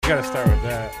gotta start with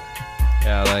that.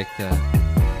 Yeah, I like that.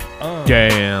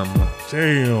 Damn.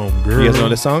 Damn, girl. You guys know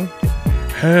this song?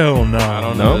 Hell no. I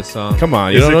don't know this song. Come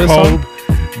on, you Is don't know it this called song?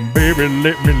 Baby,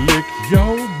 Let Me Lick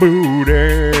Your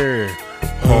Booty?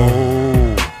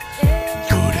 Oh.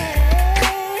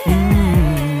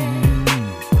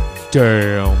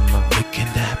 Damn. Licking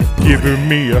that booty. Giving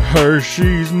me a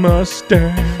Hershey's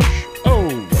mustache. Oh.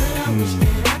 Booty.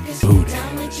 Booty.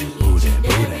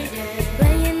 Booty.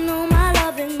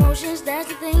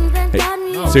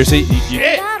 Seriously,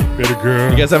 Better girl.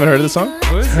 you guys haven't heard of this song?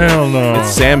 Hell no. It's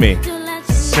Sammy.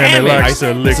 Sammy likes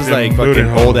to lick This is them like booty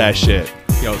fucking holes. old ass shit.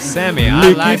 Yo, Sammy, I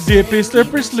like Licky dippy,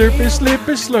 slurpy, slurpy,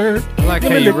 slippy, slurp. I like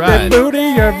Let how me you lick that ride. booty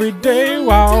every day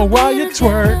while you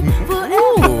twerk.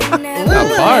 Got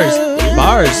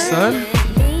bars, son.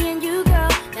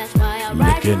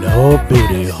 Licking her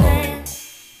booty hole.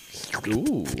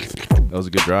 Ooh, that was a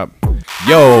good drop.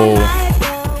 Yo,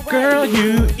 Girl,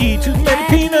 you eat too many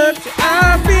peanuts.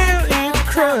 I feel it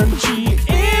crunchy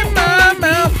in my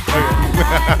mouth.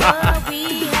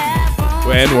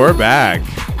 and we're back.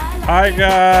 Hi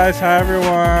guys, hi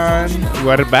everyone.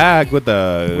 We're back with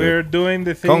the We're doing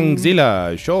the thing.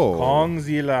 Kongzilla show.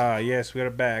 Kongzilla. Yes, we're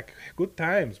back. Good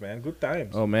times, man. Good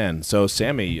times. Oh man, so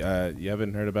Sammy, you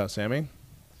haven't heard about Sammy?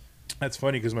 That's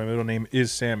funny because my middle name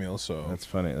is Samuel. So That's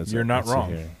funny. You're not let's see wrong.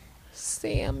 here.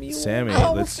 Samuel. Sammy,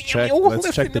 Oh, let's Samuel,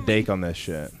 check the date on this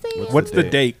shit. what's the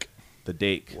date? The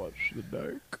date. What's the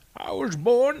dark? I was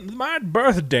born. My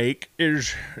birth date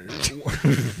is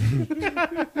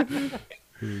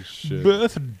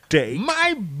birth date.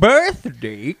 My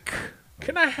birthday.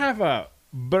 Can I have a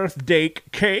birthday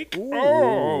cake?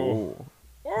 Oh.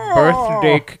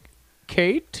 Birthday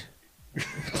Kate?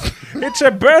 It's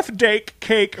a birthday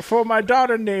cake for my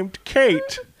daughter named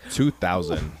Kate.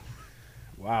 2000.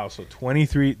 Wow, so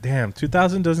 23. Damn,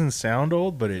 2000 doesn't sound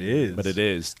old, but it is. But it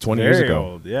is 20 Very years ago.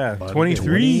 old, yeah. 20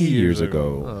 23 years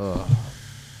ago.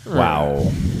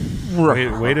 Wow.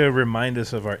 Way to remind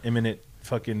us of our imminent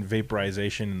fucking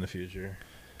vaporization in the future.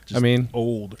 I mean,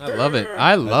 Old. I love it.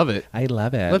 I love it. I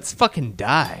love it. Let's fucking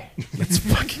die. Let's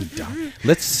fucking die.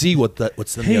 Let's see what's on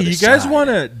the Hey, other you guys side. want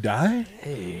to die?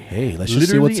 Hey, let's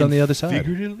just see what's on the other side.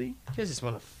 Figuratively? You guys just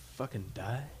want to fucking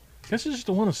die? You guys just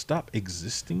don't want to stop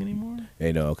existing anymore?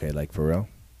 Hey, no, okay, like for real.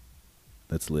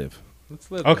 Let's live. Let's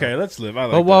live. Okay, let's live. I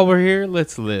like But while that. we're here,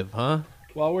 let's live, huh?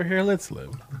 While we're here, let's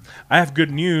live. I have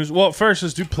good news. Well, first,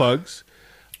 let's do plugs.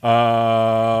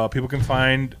 People can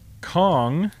find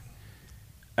Kong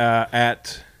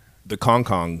at The Kong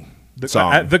Kong the,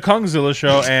 song. at the Kongzilla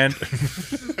Show and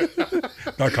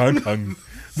the Kong.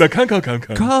 The Kong.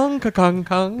 Kong, kong, kong,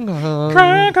 kong. Kong.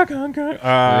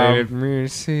 Let me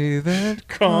see that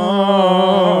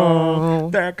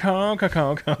Kong. That Kong.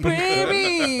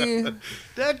 baby.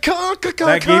 That Kong Kong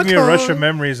That gave me a rush of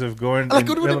memories of going in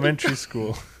elementary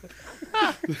school.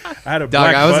 I had a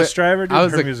black I was bus a- driver. Dude, I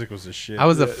was her a- music was the shit. I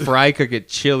was a fry cook at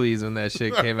Chili's when that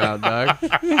shit came out, dog.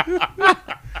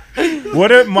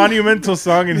 What a monumental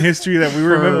song in history that we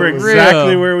remember real.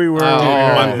 exactly where we were. when we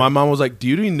Oh. heard it. my mom was like, "Do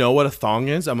you even know what a thong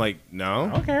is?" I'm like, I "No."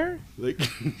 don't care. Like,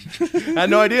 I had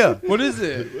no idea. What is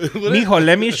it? Mijo,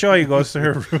 let me show you. Goes to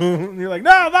her room. And you're like,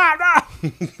 no.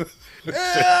 Ew.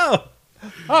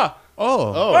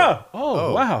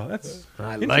 Oh, wow. That's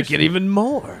I like it even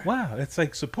more. wow. That's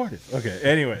like supportive. Okay.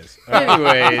 Anyways,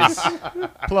 Anyways,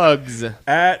 plugs.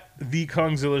 at the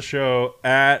Kongzilla Show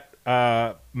at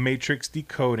Matrix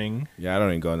Decoding. Yeah, I don't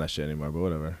even go on that shit anymore, but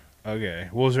whatever. Okay.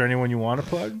 Well, is there anyone you want to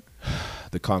plug?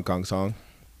 The Kong Kong song.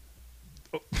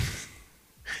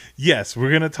 Yes,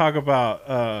 we're gonna talk about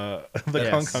the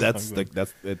Kong Kong. That's Kong.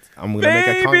 that's it's. I'm gonna make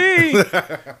a Kong.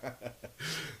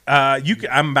 Baby!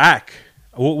 I'm back.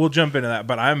 We'll jump into that,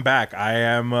 but I'm back. I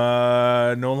am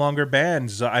no longer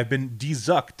banned. I've been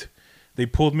de-zucked. They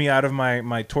pulled me out of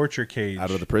my torture cage.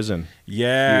 Out of the prison.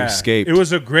 Yeah. You escaped. It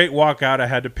was a great walkout. I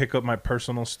had to pick up my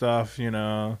personal stuff, you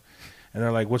know. And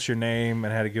they're like, "What's your name?"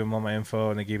 And I had to give them all my info,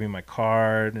 and they gave me my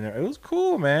card. And it was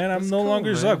cool, man. I'm no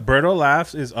longer Zuck. Berto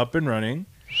Laughs is up and running.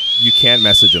 You can't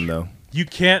message him though. You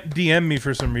can't DM me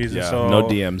for some reason. Yeah, so no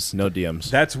DMs. No DMs.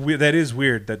 That's weird. That is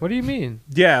weird. That What do you mean?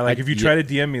 yeah, like I- if you try to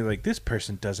DM me, like this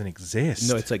person doesn't exist.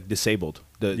 No, it's like disabled.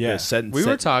 Yeah. The sentence We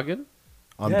were talking.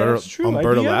 on yeah, Berto, that's true. on I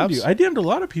Berto DM'd Labs. you. I DM'd a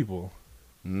lot of people.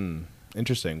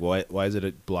 Interesting. Why is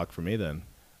it blocked for me then?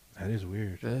 That is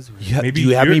weird. That's weird. Yeah, Maybe do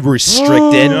you have me you're-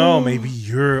 restricted? No, maybe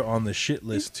you're on the shit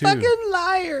list too. Fucking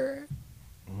liar.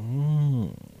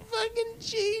 Fucking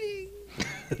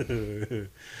cheating.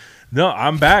 No,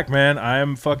 I'm back, man. I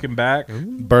am fucking back.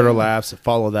 Berto Laughs.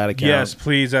 Follow that account. Yes,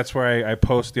 please. That's where I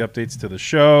post the updates to the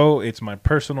show. It's my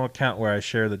personal account where I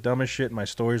share the dumbest shit. My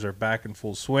stories are back in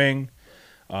full swing.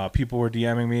 People were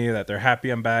DMing me that they're happy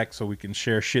I'm back, so we can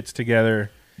share shits together.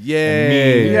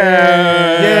 Yay!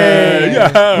 Yeah.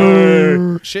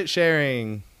 Shit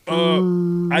sharing.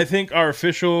 I think our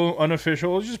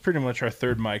unofficial is just pretty much our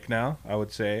third mic now. I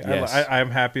would say. Yes.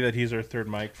 I'm happy that he's our third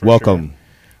mic. For Welcome. Sure.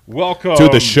 Welcome To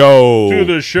the show. To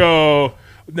the show.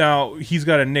 Now he's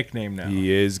got a nickname now.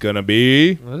 He is gonna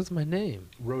be What is my name?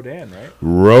 Rodan, right?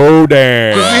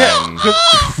 Rodan.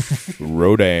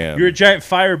 Rodan. You're a giant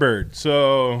firebird,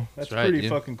 so that's right, pretty dude.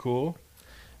 fucking cool.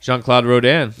 Jean-Claude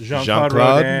Rodin. Jean-Claude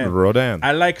Rodan.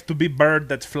 I like to be bird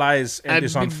that flies and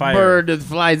is on fire. Bird that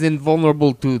flies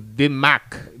invulnerable to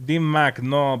Dimac. Dimac,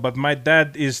 no, but my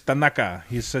dad is Tanaka.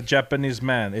 He's a Japanese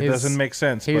man. It doesn't make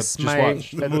sense, but he's just my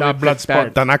watch. The movie adopted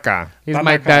Bloodsport. Tanaka. He's Tanaka.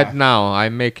 my dad now. I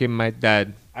make him my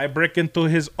dad. I break into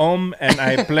his home and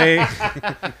I play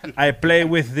I play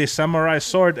with the samurai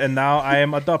sword, and now I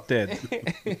am adopted.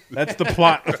 That's the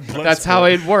plot of Bloodsport. That's how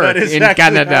it works in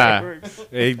Canada.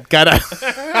 Hey, gotta. If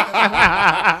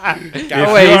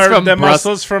Oh, wait, you he's are from the Brussels.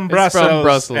 muscles from It's from Brussels,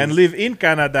 Brussels. and live in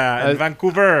Canada and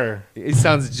Vancouver. It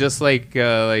sounds just like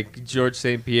George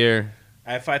St. Pierre.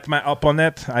 I fight my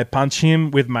opponent. I punch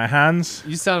him with my hands.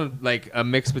 You sound like a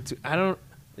mix between.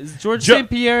 Is George Jo- St.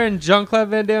 Pierre and Jean-Claude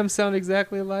Van Damme sound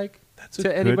exactly alike a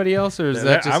to anybody else, or is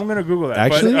that just I'm gonna Google that.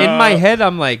 Actually? but, in my head?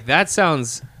 I'm like, that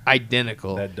sounds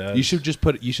identical. That does. You should just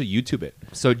put. You should YouTube it.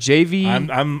 So JV I'm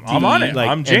on it. like,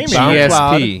 I'm and Jamie.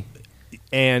 GSP.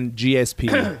 And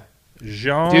GSP.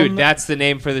 Jean. Dude, that's the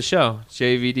name for the show.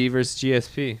 JVD versus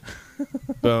GSP.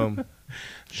 Boom.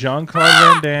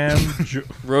 Jean-Claude Van Damme.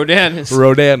 Rodan has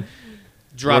Rodan.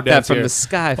 dropped Rodan's that from here. the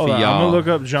sky for Hold on, y'all. I'm gonna look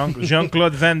up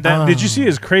Jean-Claude Van Damme. Did you see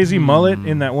his crazy mullet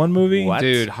in that one movie? What?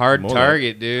 Dude, hard Mullet.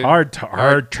 target, dude. Hard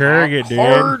target, dude.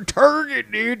 Hard target,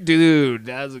 dude. Dude,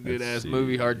 that was a good ass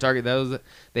movie. Hard target. That was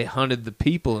they hunted the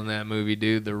people in that movie,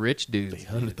 dude. The rich dudes. They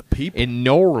hunted the people. In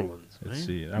New Orleans. Let's man.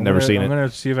 see. Never seen I'm it. gonna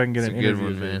see if I can get It's an a good interview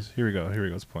one, of man. his. Here we go.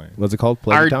 It's playing. What's it called?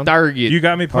 Hard Playtown? target. You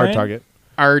got me playing. Hard target.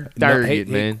 Hard No, target, hey,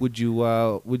 man. would you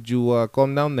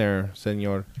calm down there,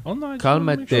 senor? Oh no, I just wanna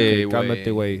make sure. Calmate.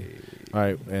 Calmate way. All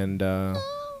right, and are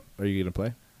you gonna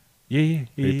play? Yeah. Are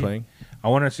you playing? I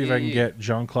want to see if I can get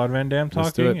Jean-Claude Van Damme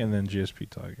Let's do talking it. and then GSP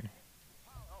talking.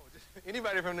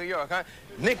 Anybody from New York, huh?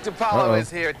 Nick DiPaolo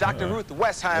is here. Dr. Ruth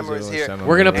Westheimer is here.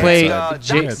 We're gonna play And,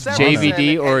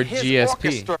 JVD or and his GSP.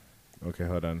 orchestra. Okay,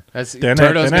 hold on. That's Dun-dun,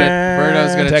 Birdo's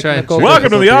dun-dun. gonna try and Technical Welcome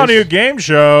to the difficulties. all-new game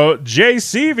show,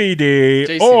 JCVD,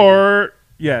 JCVD. or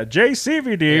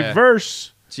JCVD Yeah.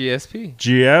 versus GSP.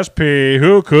 GSP.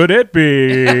 Who could it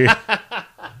be?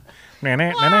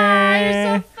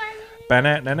 Na-na-na-na.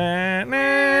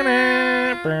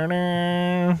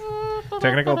 Ba-na-na-na-na-na.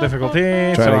 Technical difficulty,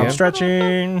 Try so it I'm again.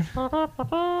 stretching. All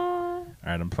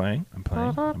right, I'm playing.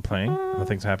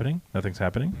 Nothing's happening.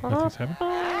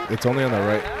 It's only on the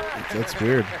right. That's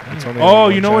weird. It's only Oh, on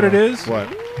one you know what it channel. is? What?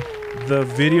 The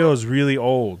video is really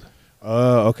old.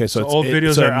 Oh, okay. So, So it's, old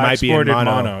videos so are it might be in exported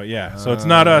mono. mono. Yeah, so it's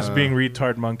not us being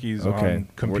retard monkeys Okay. on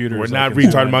computers. We're like not in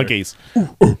retard Surrender. monkeys.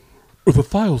 The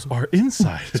files are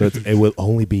inside. So it will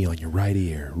only be on your right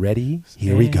ear. Ready?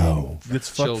 Here we go.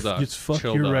 Let's Chill fuck. dog. Let's fuck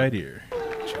Chill your dog. right ear.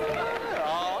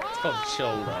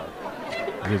 Chill dog.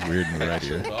 It is weird in the right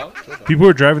ear. People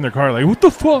are driving their car like, what the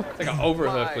fuck? Like an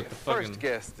overhook My with the fucking. first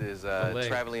guest is leg.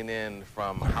 traveling in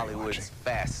from Hollywood's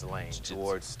fast lane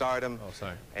towards stardom. Oh,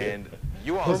 sorry. And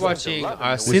you all We're seem to watching love him,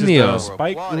 Arsenio. which is Arsenio. why we're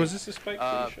Spike? applauding. Was this a Spike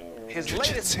Lee show? His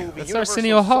latest movie, That's Universal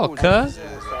Arsenio Hall, Soldier, cuz. is,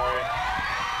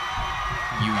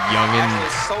 You actually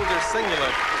youngins. Soldier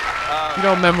Singular. You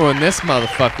don't remember when this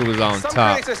motherfucker was on Some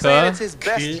top, critics are saying it's huh? his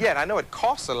best yet. I know it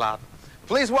costs a lot.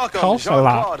 Please welcome Costs a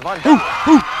lot. Jean-Claude Van Damme.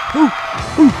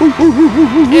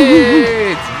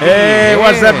 Hey, Hey,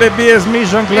 what's up, yeah. baby? It's me,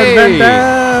 Jean-Claude Hey. Van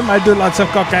Damme. I do lots of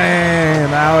cocaine.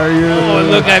 How are you? Oh,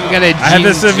 look, I've got a I have a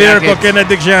jean severe jacket. cocaine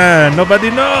addiction. Nobody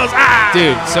knows. Ah!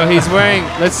 Dude, so he's wearing.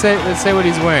 Let's say what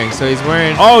he's wearing. So he's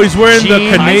wearing. Oh, he's wearing the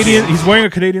Jeans. Canadian. He's wearing a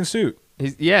Canadian suit.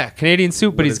 Yeah, Canadian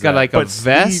suit, but he's is got that? like a But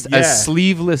vest, sleeve- yeah. a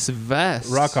sleeveless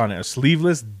vest, Rock on it. A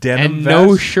sleeveless denim and vest.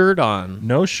 no shirt on.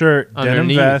 No shirt, denim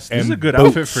Underneath. vest. This is And a good boots.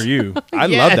 outfit for you. I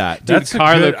Yeah, love that. dude. That's a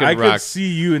Carlo good. could I rock. could see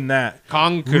you in that.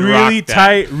 Kong could Really rock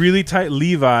that. really tight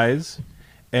Levi's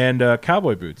and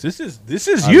cowboy boots. This is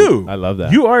you. I love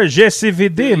that. You are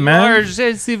JCVD, man. Or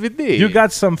JCVD. You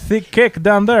got some thick kick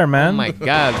down there, Oh man. my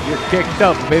God, you're kicked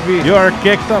up, baby. You are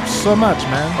kicked up so much,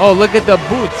 man. Oh, look at the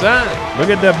boots, huh? Look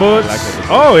at the boots. like it.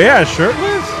 Oh yeah,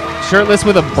 shirtless. Shirtless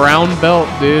with a brown belt,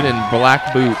 dude, and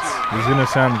black boots. He's gonna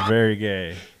sound very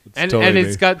gay. And totally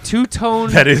it's me. got two-tone,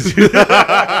 That is. dude,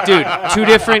 two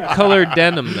different colored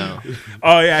denim though.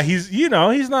 Oh yeah, he's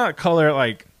not color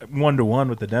like 1-to-1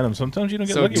 with the denim. Sometimes you don't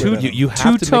get So lucky with denim. You have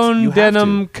to mix- two-tone you have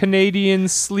denim Canadian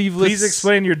sleeveless. Please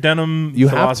explain your denim You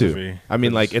philosophy. have to. I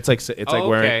mean, like it's like Oh,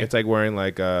 wearing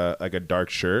like a dark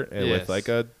shirt and with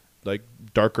Yes. like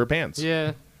darker pants.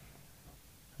 Yeah.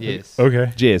 Yes.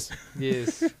 Okay. Jizz.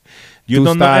 Yes. You Two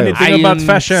don't know styles. anything about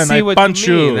fashion. see I what punch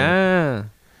you. you. Mean, ah.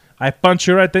 I punch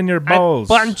you right in your balls.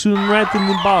 I punch him right in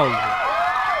the balls. Let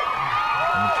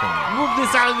me turn Move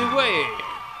this out of the way.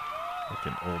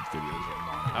 fucking old videos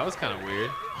right That was kind of weird.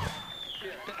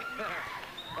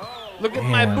 Look at now.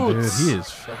 my Damn, boots. dude, he is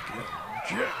fucking.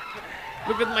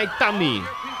 Look at my tummy.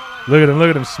 Look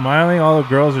at him smiling. All the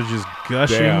girls are just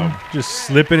gushing, Damn. just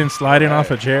slipping and sliding off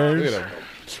of chairs.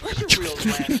 Look at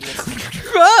him.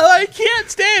 Oh, I can't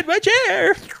stand my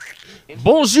chair.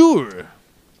 Bonjour.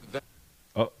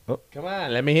 Oh, Come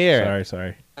on, let me hear.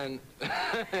 sorry. And Van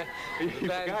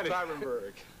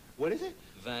Varenberg. What is it?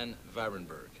 Van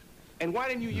Varenberg. And why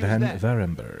didn't you use Van that?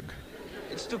 Varenberg.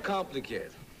 It's too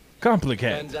complicated. Van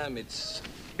Complicated. Damme, it's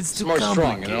too more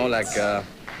strong, you know, like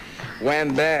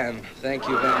Wham Bam. Thank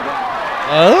you, Van Damme.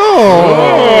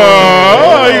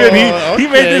 Oh, he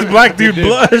made this black dude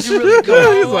blush. He's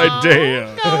like,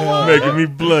 damn, making me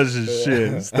blush and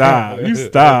shit. Stop.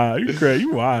 You crazy.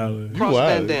 You wild. Cross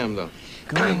Van Damme, though.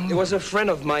 It was a friend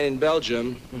of mine in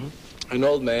Belgium, an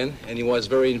old man, and he was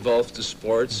very involved to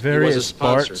sports. He Very was a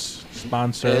sponsor.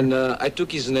 sponsor. And I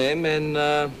took his name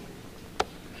and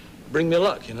bring me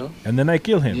luck, you know? And then I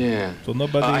kill him. Yeah. So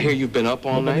nobody. I hear you've been up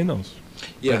all nobody night. knows.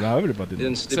 Yeah. But now everybody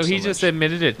Didn't knows. sleep So he much. just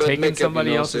admitted it, But taking makeup, somebody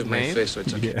you know, else's saved my name. face, so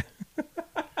it's okay. Yeah.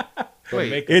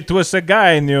 Wait, It was a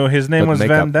guy I knew. His name was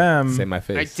Van Damme. Say my I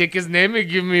face. take his name and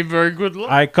give me very good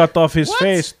luck. I cut off his What?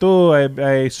 face too.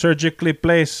 I surgically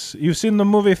place. You've seen the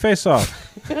movie Face Off,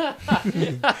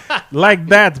 like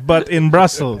that, but in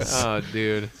Brussels. Oh,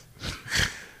 dude.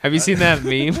 Have you seen that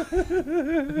meme?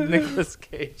 Nicolas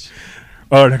Cage.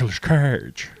 Oh, Nicolas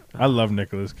Cage. I love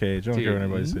Nicolas Cage. I don't care what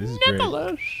Dude. anybody says. He's great.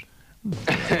 Nicolas.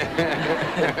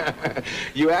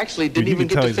 You actually Dude, didn't you even can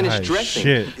get tell to he's finish high as dressing.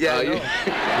 shit. Yeah, you,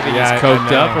 Yeah, I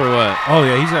Coked know. up or what? Oh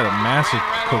yeah, he's had a massive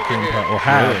cocaine problem. Well,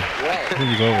 had. I think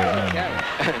he's over it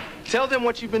now. Tell them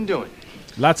what you've been doing.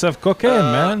 Lots of cocaine,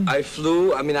 man. I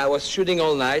flew. I mean, I was shooting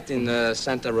all night in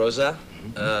Santa Rosa,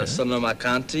 Sonoma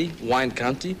County, Wine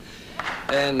County,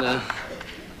 and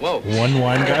whoa. One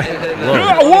wine guy. And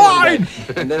then, Wine!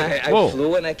 And then I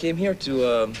flew and I came here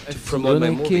to promote my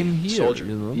movie, Soldier.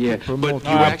 Yeah. But you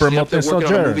I actually promote up there the working on a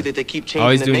Soldier. movie that they keep changing Oh,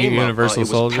 he's the doing name of. Universal It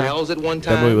Soldier? was Pals at one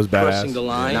time. movie was Crossing badass. the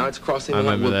line. Now it's crossing I the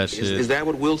line. remember Well, that shit. Is that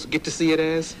what we'll get to see it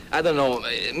as? I don't know.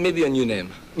 Maybe a new name.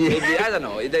 Maybe I don't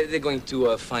know. They're going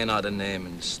to find out a name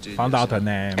in the studio. Found out a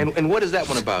name. And what is that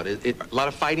one about? A lot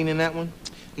of fighting in that one?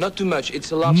 Not too much.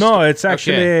 It's a love No, story. it's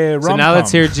actually Okay. rom-com. So now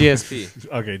let's hear GSP.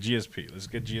 Okay, GSP. Let's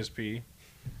get GSP.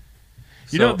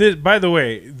 You So- know, this, by the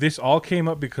way, this all came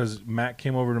up because Matt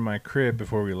came over to my crib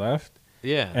before we left,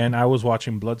 Yeah. and I was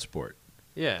watching Bloodsport.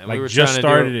 Yeah. and Like, we were just trying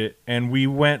started to do it, and we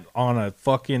went on a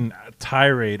fucking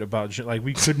tirade about shit. Like,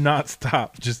 we could not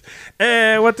stop. Just,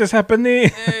 what is happening?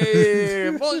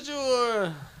 Hey,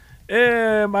 bonjour.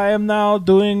 I am now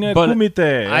doing a But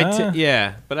kumite. huh?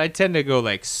 Yeah, but I tend to go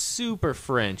like super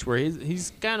French, where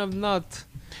he's kind of not.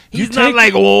 You He's not take-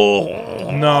 like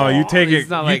oh. No, you take He's it.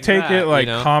 not You like take that, it like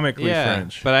you know? comically Yeah,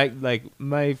 French. but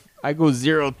I go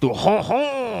 0 to ho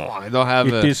ho. I don't have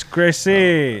It a. is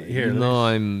crazy. Here, You know,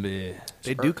 I'm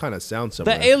They do kind of sound the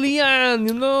similar. alien.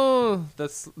 You know,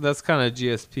 that's kind of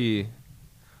GSP.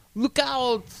 Look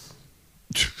out!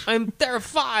 I'm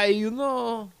terrified. You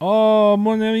know, oh,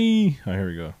 mon ami. Oh, here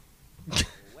we go.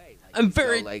 I'm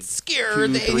very like,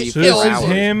 scared. 2, 3, So 4 this is hours,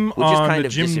 him which just on kind the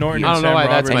of Jim disappeared. Norton. I don't know Sam why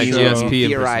that's my Roberts And show. GSP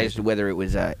theorized whether it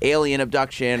was alien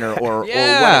abduction or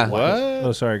Yeah. what it was.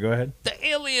 Oh, sorry. Go ahead. The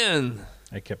alien.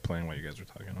 I kept playing while you guys were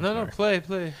talking. I'm No, sorry.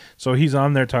 play. So he's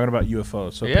on there talking about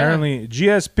UFOs. So Yeah. apparently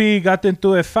GSP got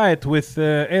into a fight with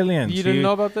aliens. You didn't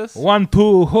know about this?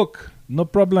 1-2 hook, no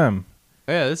problem.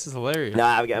 Yeah, this is hilarious. No,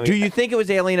 I mean, Do you think it was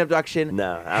alien abduction?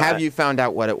 No. Have you found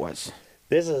out what it was?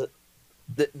 This is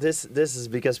this is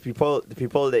because people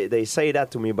they say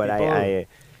that to me, but I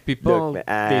People, Look,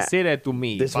 they say that to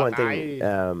me. this but one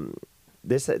thing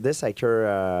this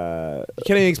actor He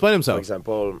can't even explain for himself.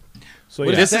 example So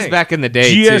What yeah, This is saying? back in the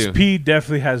day GSP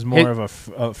definitely has more Hit- of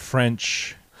a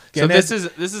French. too. So this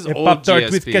is a old Pop-Tart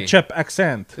GSP. with ketchup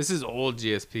accent. This is old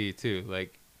GSP too.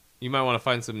 Like, you might want to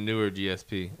find some newer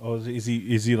GSP. Oh, is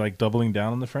he like doubling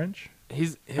down on the French?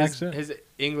 His Accent? his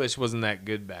English wasn't that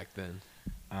good back then.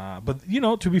 But you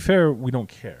know, to be fair, we don't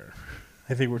care.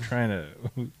 I think we're trying to.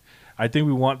 I think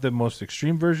we want the most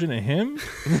extreme version of him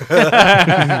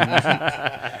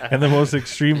and the most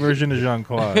extreme version of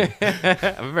Jean-Claude.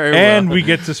 Very And well. we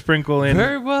get to sprinkle in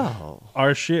Very well.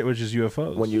 our shit, which is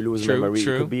UFOs. When you lose True, memory,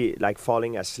 true. it could be like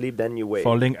falling asleep. Then you wake.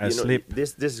 Falling You know, asleep.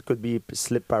 this could be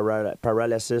sleep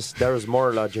paralysis. There is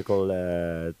more logical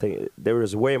thing. There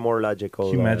is way more logical.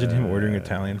 Can you imagine him ordering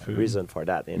Italian food? Reason for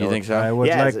that. You know? You think so? I would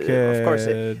Yes, like of course.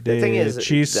 The thing is,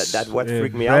 cheese. that what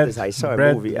freaked me bread, out is I saw a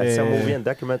bread, movie, and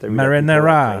documentary. that marinara.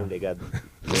 people claim They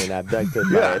got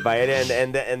abducted by it,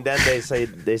 and then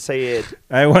they say it.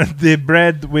 I want the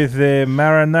bread with the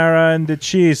marinara and the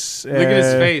cheese. Look at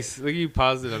his face. Look at you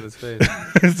paused it on his face.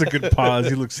 It's a good pause.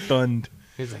 He looks stunned.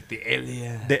 He's like the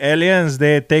alien. The aliens,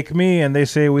 they take me and they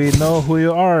say, we know who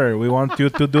you are. We want you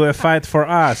to do a fight for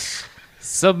us.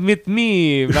 Submit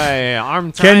me by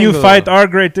arm Can you triangle. fight our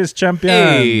greatest champion,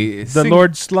 Hey, the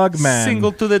Lord Slugman?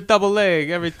 Single to the double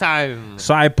leg every time.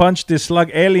 So I punched this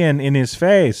slug alien in his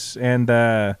face, and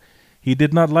he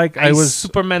did not like. I was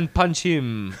Superman punch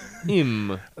him.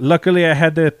 luckily I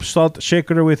had the salt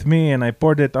shaker with me, and I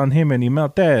poured it on him, and he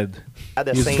melted. Had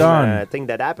the He's same gone. thing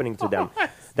that happening to them.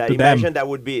 That To imagine them. that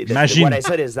would be Imagine. what I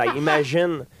said is like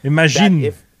imagine Imagine. that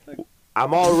if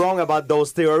I'm all wrong about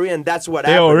those theory and that's what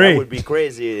Theory. happened, that would be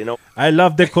crazy, you know. I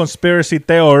love the conspiracy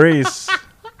theories.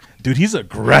 Dude, he's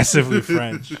aggressively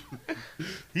French.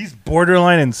 He's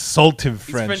borderline insultive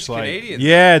French. French like, Canadian.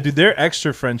 yeah, dude, they're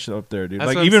extra French up there, dude. That's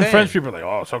like what I'm even saying. French people are like,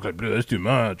 oh, chocolate bleu, that's too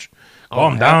much. Oh,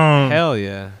 Calm down. Hell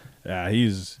yeah. Yeah,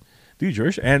 he's dude.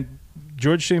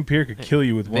 George St. Pierre could kill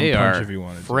you with one They punch are if he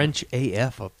wanted. French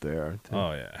AF up there. Aren't they?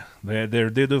 Oh yeah,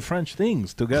 they do French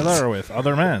things together with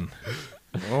other men.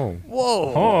 Oh.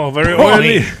 Whoa. Oh, very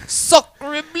oily.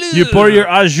 Sacre bleu. You pour your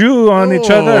au jus on each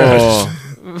other.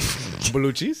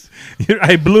 Blue cheese?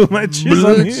 I blew my cheese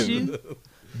on Blue him. cheese.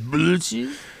 Blue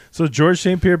cheese. So George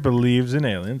St. Pierre believes in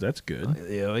aliens. That's good.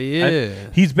 Hell yeah.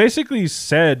 He's basically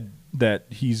said that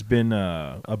he's been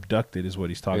abducted, is what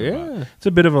he's talking Yeah. about. It's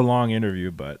a bit of a long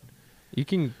interview, but You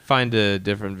can find a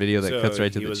different video that cuts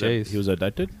right to the chase. He was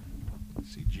abducted?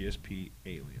 let's see, GSP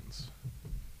aliens.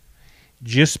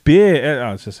 GSP.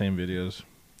 Oh, it's the same videos.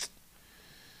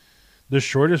 The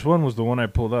shortest one was the one I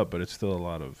pulled up, but it's still a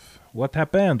lot of. What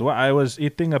happened? Well, I was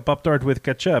eating a Pop-Tart with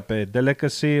ketchup, a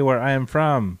delicacy where I am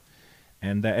from.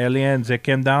 And the aliens, they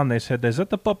came down, they said, is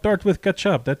that a Pop-Tart with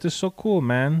ketchup? That is so cool,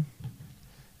 man.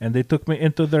 And they took me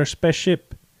into their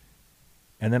spaceship.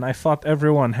 And then I fought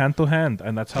everyone hand to hand,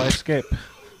 and that's how I escaped.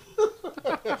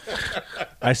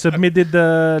 I submitted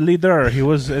the leader. He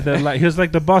was he was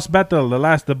like the boss battle,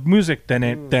 the music.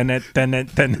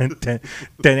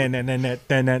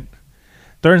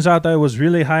 Turns out I was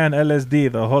really high on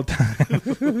LSD the whole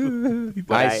time.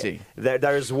 I see.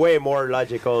 There's way more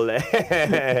logical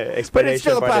explanation. But it's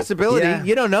still a for this. possibility. Yeah.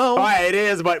 You don't know. Oh, it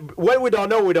is, but what we don't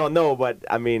know, we don't know. But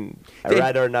I mean, I'd Did-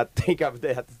 rather not think of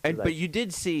that. But you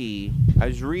did see. I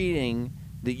was reading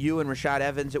that you and Rashad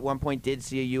Evans at one point did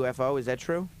see a UFO. Is that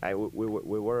true?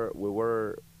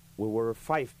 We were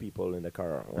 5 people in the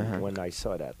car when I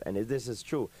saw that, and this is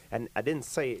true. And I didn't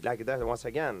say like that. Once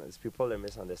again, it's people that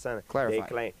misunderstand.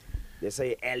 Clarify. They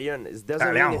say alien. It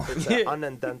doesn't mean if it's an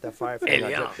unidentified flying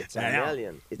object. It's an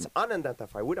alien. It's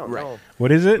unidentified. We don't know.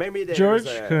 What is it, Maybe there's George?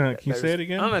 a- Can you there's- say it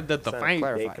again? Unidentified.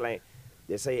 Clarify.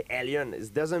 They say alien.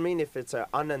 It doesn't mean if it's an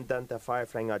unidentified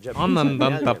flying object.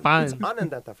 Unidentified. It's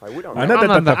unidentified. We don't know.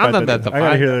 Unidentified. I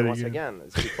gotta hear that Once again. again,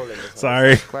 it's people that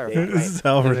Sorry. Clarify. This is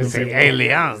hell for They some say people.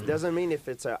 alien. It doesn't mean if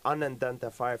it's an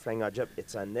unidentified flying object,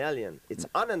 it's an alien. It's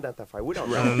unidentified. We don't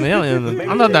know. An alien. Maybe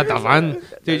Unidentified.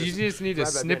 there's a- Dude, you just need to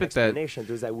there's a snippet good that explanation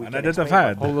to that we can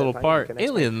Unidentified. explain whole little what part. we can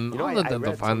explain. Alien. You know, I read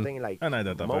Unidentified. something like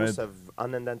Unidentified. most of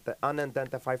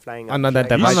unidentified flying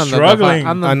Unidentified. He's He's struggling.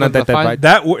 Unidentified.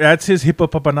 That's his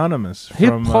Hippopotamonymous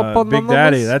from Big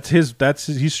Daddy. That's his.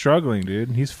 He's struggling,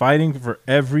 dude. He's fighting for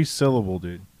every syllable,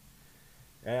 dude.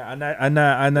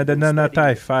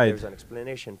 Unidentified. There's an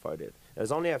explanation for it.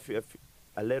 There's only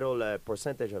a little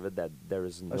percentage of it that there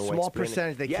is no A small explanation.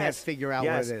 percentage they can't figure out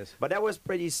what it is. But that was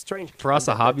pretty strange. For us,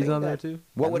 And a the hobby's thing on there that- too.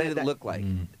 What would that- it that- look like?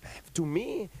 To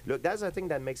me, look, that's the thing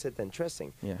that makes it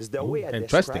interesting. Yeah. Is the way I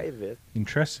interesting. describe it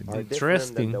Interesting. are different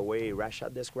Interesting. than the way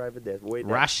Rashad described it, the way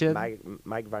that Rashad?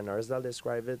 Mike Van Arsdale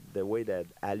described it, the way that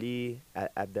Ali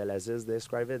Abdelaziz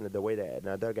described it, and the way that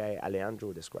another guy,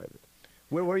 Alejandro, described it.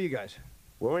 Where were you guys?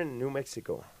 We were in New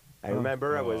Mexico. I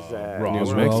remember I was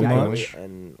Roswell much?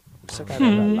 and some kind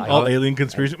of a light. All alien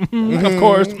conspiracy. Of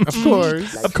course. Of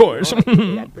course. Like, Of course.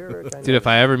 Dude, if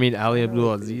I ever meet Ali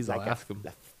Abdul Aziz, I'll ask him.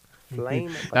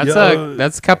 Flame.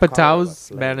 That's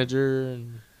Capitau's manager.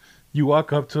 And You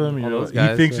walk up to him, All those he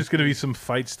guys, thinks yeah. it's gonna be some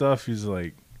fight stuff. He's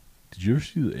like, did you ever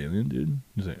see the alien, dude?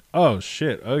 He's like, oh,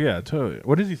 shit. Oh, yeah, totally.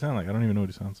 What does he sound like? I don't even know what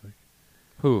he sounds like.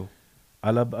 Who?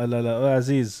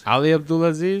 Aziz. Ali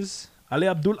Abdulaziz? Ali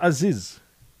Abdul Aziz.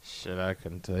 Shit, I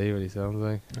couldn't tell you what he sounds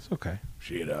like. That's okay.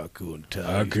 Shit, I couldn't tell.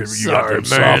 I could Sorry,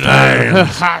 soft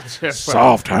hands.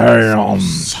 Soft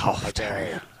hands. Soft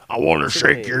hands. I want to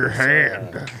shake your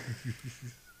hand.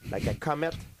 Like a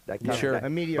comet. Like Sure. A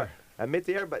meteor. A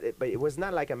meteor, but it was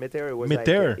not like a meteor. It was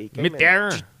Meteor. like it came in,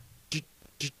 Meteor.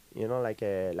 you know, like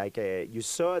a you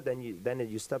saw, then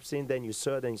you stop seeing, then you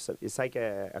saw, then you stop. It's like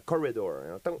a corridor.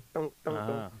 You know, tung, tung, tung,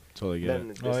 tung. Totally get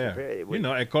Then it. Oh, yeah. disappear. You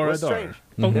know, a It was corridor. strange.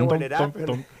 Tum, Then tum, when it tum, happened,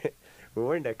 tum. we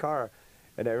were in the car,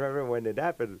 and I remember when it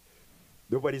happened,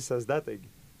 nobody says nothing,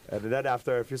 and then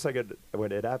after a few seconds,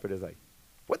 when it happened, it's like,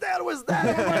 what the hell was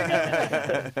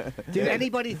that? Did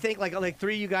anybody think like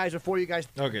 3 of you guys or 4 of you guys?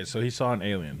 Okay, so he saw an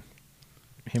alien.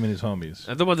 Him and his homies.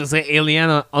 I don't want to say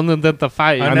alien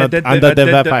unidentified.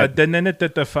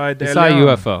 Unidentified He saw a alien.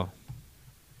 UFO.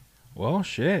 Well,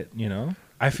 shit, you know.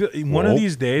 I feel one of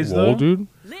these days, though. dude.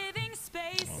 Living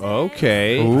space.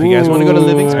 Okay. If you guys want to go to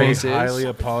Living I Spaces, highly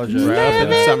apologize. grab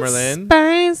in Summerlin.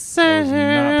 Spaces. That was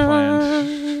not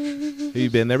planned. Have you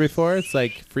been there before? It's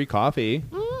like free coffee.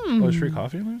 Oh, is free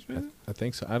coffee in there, Space? I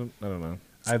think so. I don't know.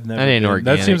 I've never. That ain't been.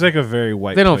 organic. That seems like a very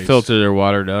white. They don't place. filter their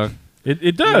water, dog.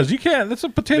 It does. You can't. That's a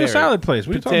potato Very. salad place.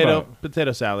 What are you talking about?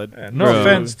 Potato salad. No Bro,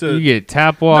 offense to. you get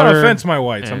tap water. No offense, my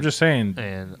whites. I'm and- just saying.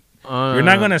 And You're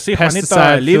not gonna see Juanito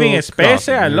pesticide-filled Living in Spaces.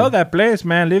 coffee, I dude. love that place,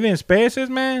 man. Living in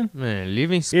Spaces, man. Man,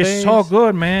 living space. It's so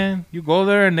good, man. You go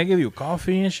there and they give you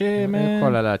coffee and shit, man.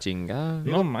 Cola la chingada.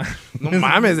 No mames. No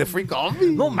mames, de free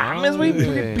coffee. No mames, güey.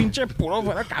 Güey. Pinche puro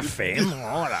fuera café. No,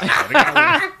 la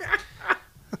verga, güey.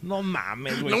 No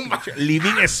mames, güey. Pinche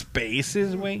Living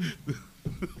Spaces, güey.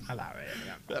 A la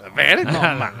verga. No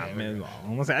mames, no.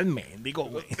 No seas mendigo,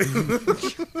 güey.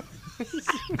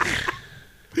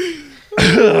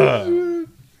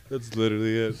 That's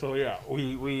literally it. So yeah,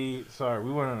 we went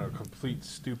on a complete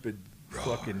stupid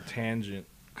fucking tangent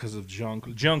because of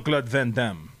Jean-Claude Van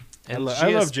Damme. I And love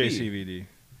GSP. JCVD.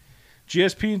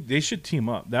 GSP, they should team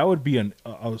up. That would be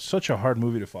such a hard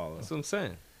movie to follow. That's what I'm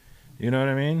saying. You know what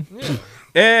I mean?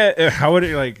 Yeah. How would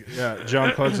it like? Yeah,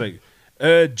 Jean-Claude's like,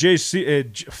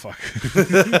 fuck,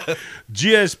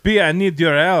 GSP, I need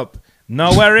your help.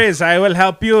 No worries, I will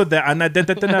help you. The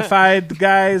unidentified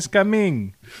guy is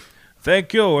coming.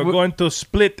 Thank you. We're going to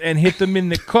split and hit him in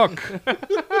the cock.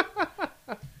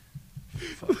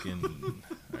 Fucking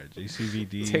all right,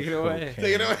 JCVD. Take it away.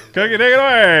 Cocaine. Take it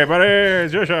away, buddy.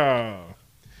 It's your show.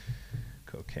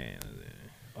 Cocaine.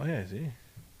 Oh yeah, see.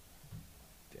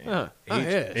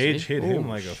 Age hit him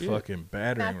like a fucking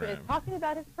battering Actor is ram. talking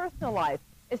about his personal life,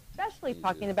 especially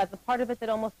talking about the part of it that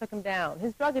almost took him down,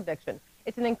 his drug addiction.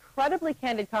 It's an incredibly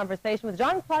candid conversation with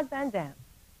Jean-Claude Van Damme.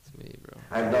 It's me, bro.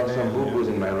 I've done some boo-boos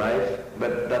in my life,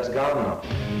 but that's gone now.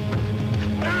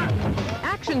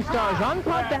 Action star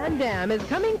Jean-Claude Van Damme is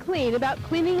coming clean about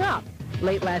cleaning up.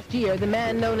 Late last year, the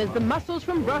man known as the Muscles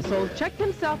from Brussels checked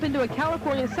himself into a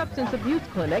California substance abuse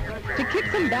clinic to kick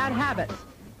some bad habits.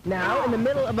 Now, in the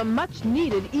middle of a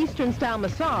much-needed Eastern-style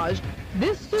massage,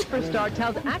 this superstar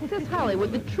tells Access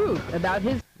Hollywood the truth about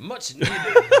his Much needed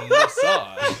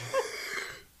massage.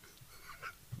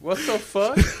 What the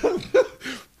fuck?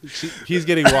 He's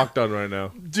getting walked on right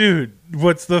now. Dude,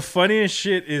 what's the funniest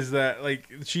shit is that, like,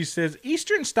 she says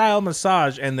Eastern style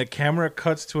massage, and the camera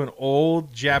cuts to an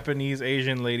old Japanese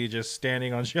Asian lady just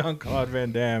standing on Jean-Claude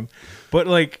Van Damme. But,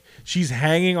 like, she's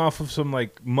hanging off of some,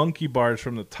 like, monkey bars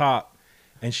from the top,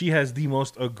 and she has the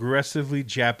most aggressively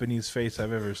Japanese face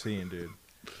I've ever seen, dude.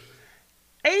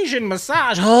 Asian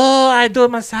massage. Oh, I do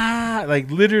massage. Like,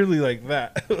 literally like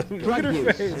that. Look at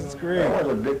her face. It's great. I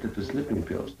was addicted to sleeping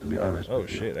pills, to be honest. Oh,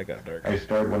 with you. shit. That got dark. I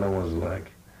started when I was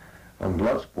like on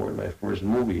Bloodsport, my first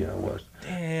movie I was.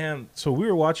 Damn. So we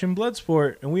were watching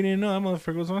Bloodsport, and we didn't know that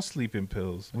motherfucker was on sleeping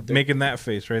pills. Making that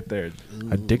face right there.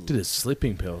 Addicted to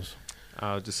sleeping pills.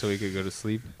 Oh, just so he could go to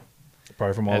sleep.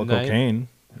 Probably from all At the night? cocaine.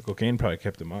 The cocaine probably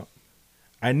kept him up.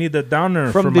 I need the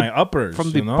downer From for the- my uppers.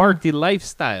 From the you know? party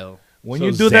lifestyle. When So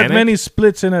you do that Xanax? many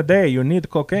splits in a day, you need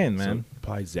cocaine, man. So,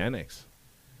 probably Xanax.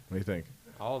 What do you think?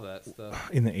 All that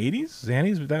stuff. In the 80s?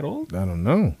 Xannies was that old? I don't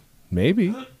know. Maybe.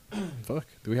 Fuck.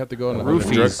 Do we have to go on a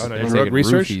Roofies. drug, They're drug taking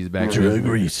research? roofies back Drug then.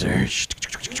 research.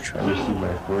 I received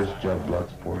my first job,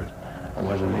 Bloodsport. I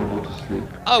wasn't able to sleep.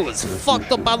 I was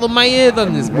fucked up out of my head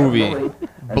on this movie. I became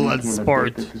Bloodsport.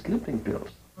 addicted to sleeping pills.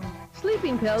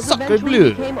 sleeping pills Sucker eventually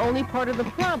blood. became only part of the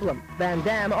problem. Van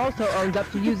Damme also owns up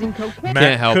to using cocaine.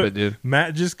 Can't help it, dude.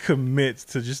 Matt just commits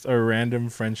to just a random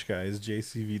French guy's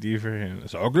JCVD for him.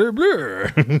 It's ugly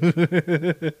blur.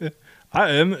 I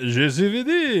am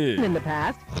JCVD. In the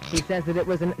past, he says that it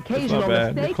was an occasional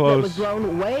bad. mistake You're that was close.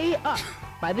 blown way up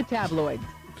by the tabloids.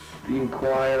 The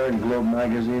Inquirer and Globe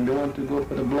magazine, they want to go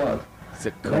for the blood. Is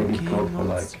it And I did cocaine? coke for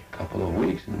like a couple of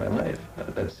weeks in my life.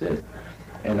 That's it.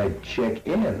 And I check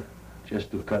in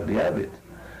just to cut the habit.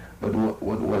 But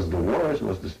what was the worst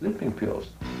was the sleeping pills.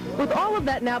 With all of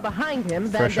that now behind him,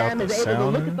 Van Fresh out Damme is the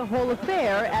able to look sauna. at the whole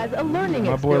affair as a learning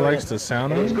My boy likes experience. the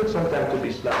And it's sauna. good sometimes to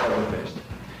be slapped on the face.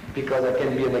 Because I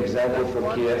can be an example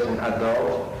for kids and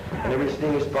adults. And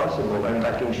everything is possible. I'm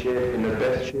back in shape, in the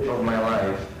best shape of my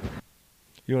life.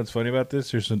 You know what's funny about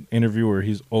this? There's an interview where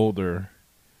he's older,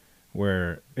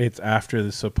 where it's after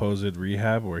the supposed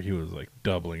rehab, where he was like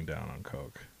doubling down on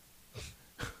coke.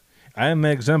 I am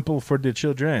an example for the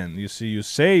children. You see, you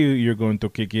say you're going to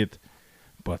kick it,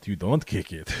 but you don't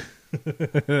kick it.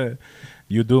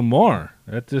 You do more.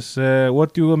 That is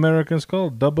what you Americans call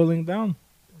doubling down.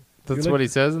 That's You what like- he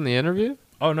says in the interview?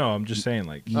 Oh no, I'm just saying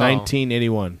like.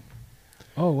 1981.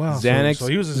 Oh wow, Xanax. So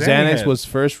he was a Xanax head. was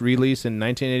first released in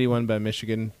 1981 by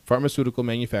Michigan pharmaceutical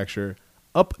manufacturer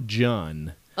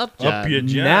Upjohn. Up, Up your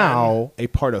John. Now a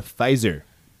part of Pfizer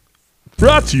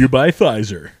Brought to you by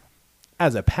Pfizer.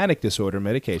 as a panic disorder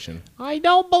medication. I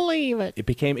don't believe it. It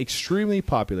became extremely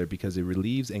popular because it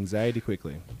relieves anxiety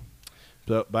quickly.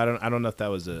 But I don't know if that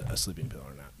was a sleeping pill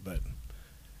or not. But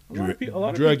A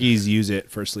lot of druggies use it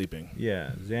for sleeping.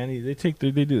 Yeah, Xanny.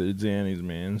 They do the Xannies,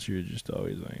 man. So you're just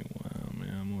always like, wow,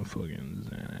 man, I'm on fucking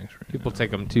Xanax right People now.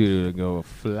 take them too to go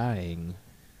flying.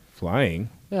 Flying.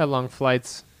 Yeah, long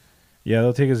flights. Yeah,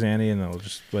 they'll take a Xanny and they'll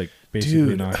just like basically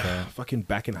Dude, knock out. fucking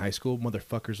back in high school,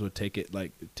 motherfuckers would take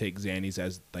Xannies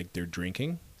as like they're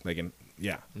drinking, like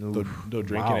they'll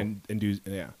drink Wow. it and do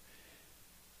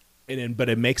and then but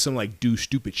it makes them like do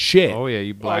stupid shit, Oh, yeah,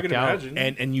 you black can out. imagine.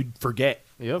 and you forget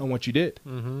Yep. on what you did.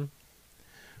 Mm-hmm.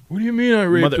 What do you mean I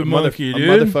raped a monkey,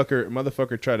 dude?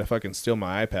 Motherfucker tried to fucking steal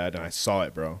my iPad, and I saw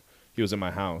it, bro. He was in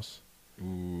my house.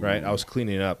 Right, I was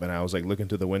cleaning up and I was like looking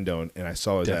through the window and I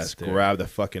saw his Death ass stare. grab the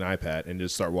fucking iPad and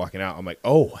just start walking out. I'm like,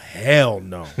 oh hell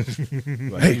no!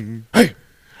 Like, hey,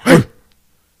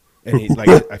 and he like,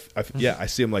 I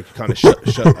see him like kind of shut.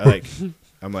 Like,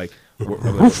 I'm like,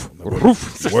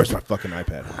 where's my fucking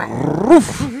iPad?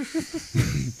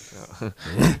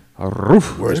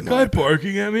 Where's That my guy iPad?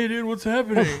 barking at me, dude. What's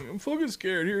happening? I'm fucking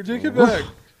scared. Here, take it back.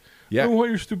 Yeah, I don't want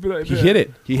your stupid iPad. he hit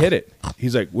it. He hit it.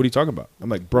 He's like, what are you talking about? I'm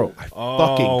like, bro, I Oh,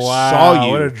 fucking wow. saw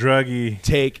you What a druggie.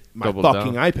 take my Double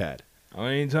fucking down. iPad. What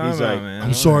are you talking He's about, like, man?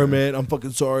 I'm sorry, man. I'm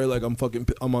fucking sorry. Like, I'm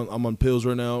on pills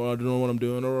right now. I don't know what I'm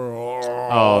doing.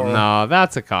 Oh, no,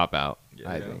 that's a cop out,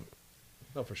 I think.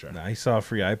 No, for sure. Nah, he saw a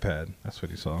free iPad. That's what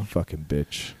he saw. Fucking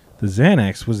bitch. The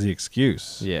Xanax was the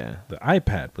excuse. Yeah. The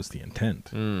iPad was the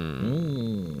intent.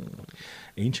 Mm.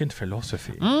 Ancient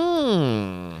philosophy.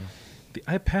 Mm. The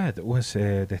iPad was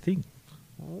the thing.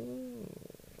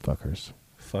 Fuckers.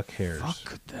 Fuck hairs.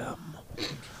 Fuck them.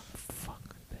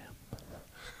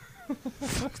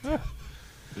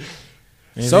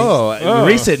 Anything? So, Oh.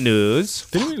 recent news.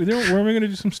 Weren't we going to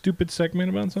do some stupid segment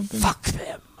about something? Fuck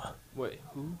them. Wait,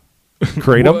 who?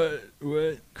 Kratom.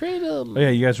 What? Kratom. Oh, yeah,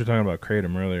 you guys were talking about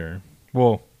Kratom earlier.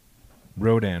 Well,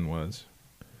 Rodan was.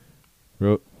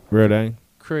 Rodang.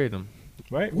 Kratom.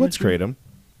 Right? What's Kratom?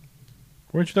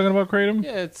 Weren't you talking about Kratom?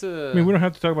 Yeah, it's a... I mean, we don't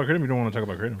have to talk about Kratom. You don't want to talk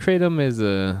about Kratom. Kratom is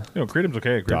a... You know, Kratom's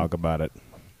okay. Kratom. Talk about it.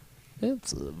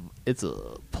 It's a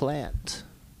plant.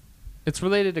 It's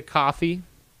related to coffee.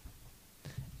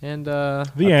 And The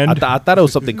end. I thought it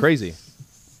was something crazy.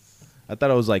 I thought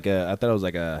it was like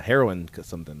a heroin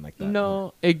something like that.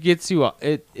 no, it gets you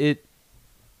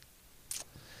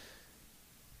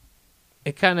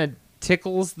it kind of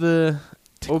tickles the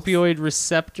opioid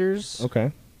receptors.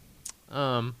 Okay.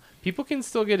 People can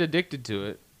still get addicted to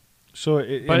it. So,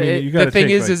 But you gotta the thing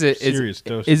take, is, like, is serious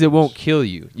doses. it won't kill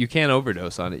you. You can't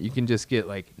overdose on it. You can just get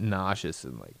like nauseous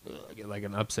and like get like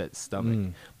an upset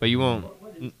stomach, but you won't.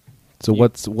 So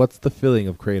what's the feeling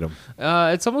of Kratom?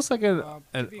 It's almost like an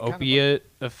opiate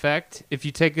effect. If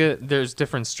you take it, there's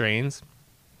different strains.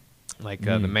 Like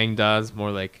the Mangda's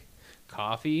more like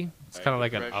coffee. It's kind of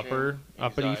like an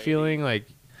uppity feeling. Like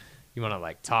you want to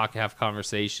like talk, have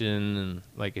conversation, and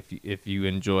like if you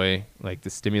enjoy like the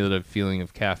stimulative feeling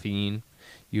of caffeine,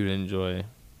 you'd enjoy a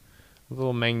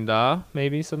little Mangda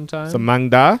maybe sometimes. Some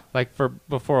mangda? Like for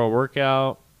before a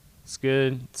workout, it's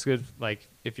good. It's good. Like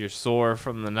if you're sore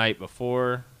from the night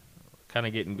before, kind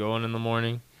of getting going in the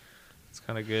morning, it's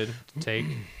kind of good to take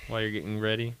while you're getting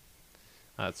ready.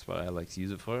 That's what I like to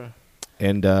use it for.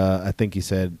 And I think you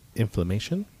said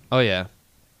inflammation. Oh yeah,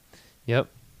 yep.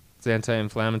 It's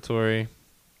anti-inflammatory.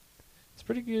 It's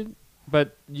pretty good,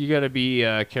 but you got to be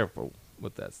careful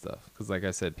with that stuff because, like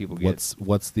I said, people get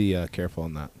What's the careful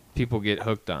on that? people get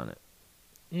hooked on it.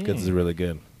 Because it's really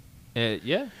good.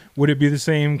 Yeah. Would it be the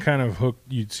same kind of hook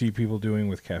you'd see people doing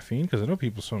with caffeine? Because I know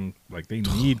people they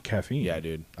need caffeine. Yeah,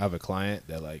 dude. I have a client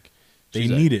that they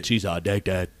need it. She's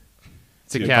addicted.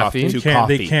 To caffeine.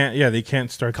 They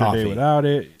can't start their day without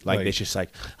it. Like they're just like,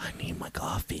 I need my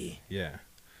coffee. Yeah.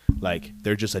 Like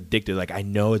they're just addicted. Like I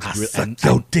know it's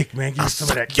yo dick, man. Give me some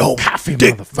of that coffee,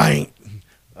 dick,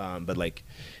 motherfucker. But like,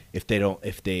 if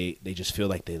they just feel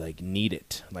like they like need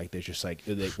it. Like they're just like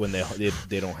when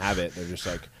they don't have it, they're just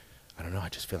like, I don't know. I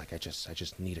just feel like I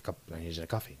just need a cup. I need a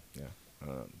coffee. Yeah.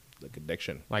 Like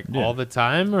addiction. Like all the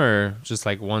time, or just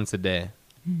like once a day.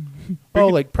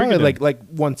 Probably like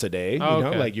once a day. Oh, you know,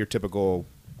 okay. like your typical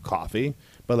coffee.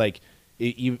 But like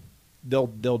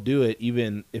they'll do it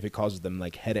even if it causes them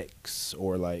like headaches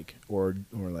or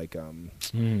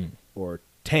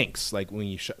tanks, like when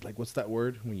you like what's that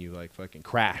word when you like fucking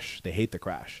crash. They hate the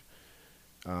crash.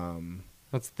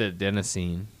 What's the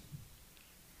adenosine?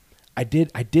 I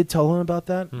did tell them about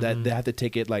that. Mm-hmm. That they have to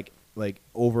take it like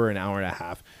over an hour and a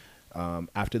half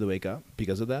after they wake up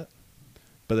because of that.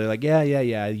 But they're like,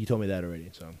 yeah, you told me that already.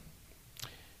 So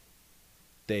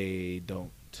they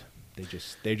don't.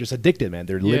 They're just addicted, man.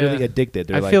 They're literally addicted.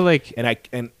 They're feel like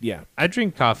I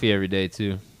drink coffee every day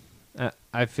too.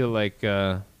 I feel like,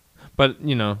 but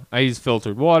you know, I use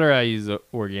filtered water. I use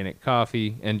organic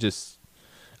coffee, and just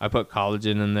I put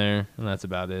collagen in there, and that's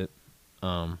about it.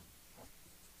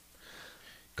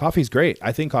 Coffee's great.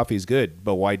 I think coffee's good,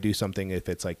 but why do something if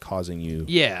it's like causing you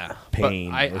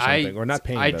pain or something, or not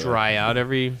pain? I dry out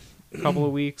every couple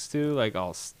of weeks too. Like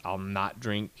I'll not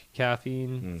drink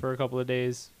caffeine for a couple of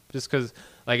days. Just because,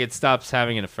 like, it stops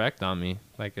having an effect on me.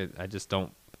 Like, I just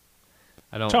don't.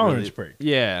 I don't. Tolerance break.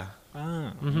 Yeah.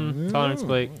 Tolerance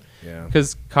break. Yeah.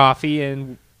 Because coffee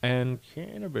and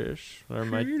cannabis are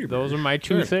those are my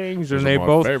two things, and they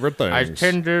both favorite things. I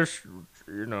tend to,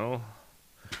 you know,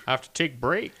 have to take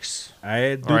breaks.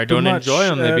 I don't enjoy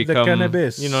them. They become.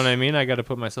 Cannabis. You know what I mean? I got to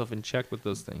put myself in check with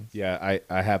those things. Yeah,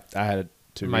 I had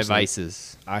to my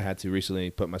vices. I had to recently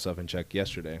put myself in check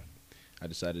yesterday. I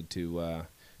decided to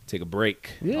take a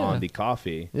break on the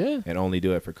coffee and only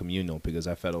do it for communal because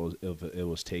I felt it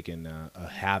was taking a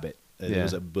habit.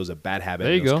 It was a bad habit.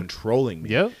 There you was go. controlling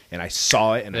me. Yep. And I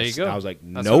saw it and there you go. I was like,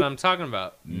 nope. That's what I'm talking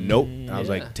about. Nope. And I was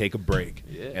like, take a break.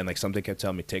 Yeah. And like something kept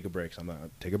telling me, take a break. So I'm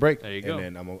like, take a break. There you go.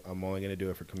 And then I'm only going to do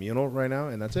it for communal right now,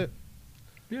 and that's it.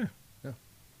 Yeah. Yeah.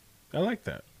 I like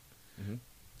that. Mm-hmm.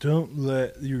 Don't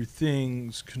let your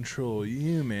things control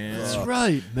you, man. That's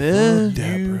right, man.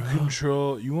 You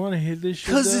control. You want to hit this shit?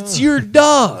 Because it's your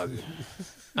dog.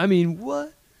 I mean,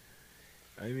 what?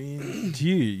 I mean,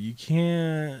 dude, you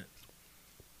can't.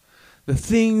 The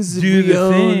things that Do we the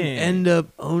own thing. end up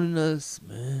owning us,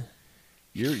 man.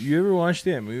 You ever watched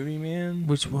that movie, man?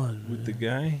 Which one? With the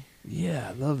guy? Yeah,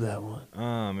 I love that one.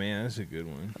 Oh, man, that's a good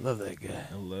one. I love that guy.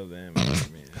 I love that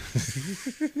movie,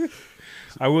 man.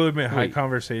 I will admit, high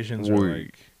conversations are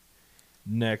like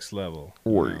next level.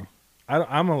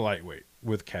 I'm a lightweight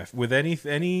with caffeine. With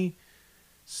any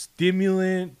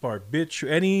stimulant,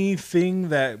 barbiturate, anything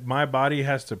that my body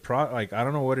has to like, I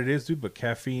don't know what it is, dude, but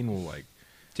caffeine will like.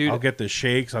 Dude, I'll get the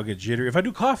shakes. I'll get jittery. If I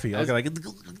do coffee, I'll get like.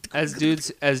 As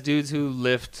dudes who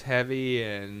lift heavy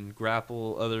and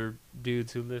grapple other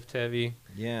dudes who lift heavy.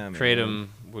 Yeah, man. Kratom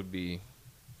would be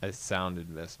a sound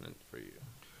investment for you.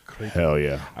 Hell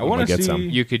yeah! I want to get see. some.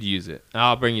 You could use it.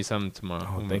 I'll bring you some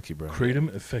tomorrow. Oh, thank you, bro.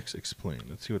 Kratom effects explained.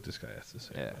 Let's see what this guy has to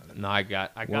say. Yeah. About it. No, I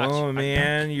got Oh you.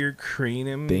 man, you're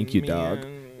kratom. Thank you, man. dog.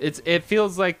 It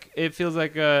feels like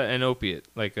an opiate,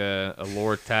 like a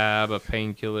Lortab, a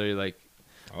painkiller, like.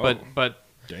 Oh, But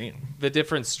damn. The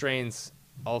different strains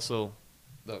also.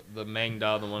 The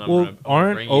Mangda, the one I'm Well, gonna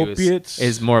aren't bring you opiates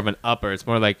is more of an upper. It's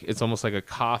more like it's almost like a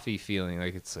coffee feeling.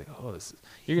 Like it's like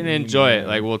you're gonna enjoy it.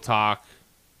 Like we'll talk.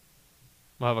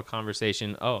 We'll have a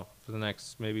conversation. Oh, for the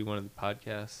next maybe one of the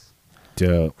podcasts.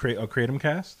 Dope. Kratom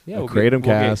cast? Yeah, a Kratom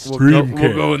cast. We'll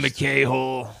go in the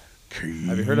K-hole.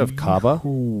 Have you heard of Kava?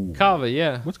 Kava,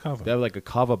 yeah. What's kava? They have like a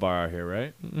Kava bar out here,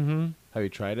 right? Mm-hmm. Have you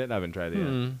tried it? I haven't tried it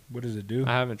yet. What does it do?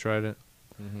 I haven't tried it.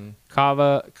 Mm-hmm.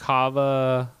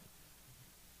 Kava.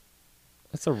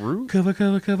 That's a root. Kava. I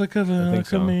think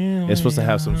so. It's supposed to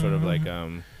have some sort of like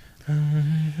I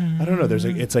don't know.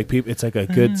 It's like a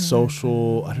good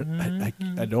social. I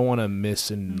don't want to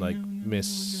miss name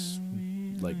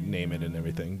it and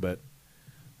everything, but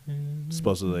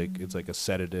supposedly it's like a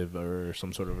sedative or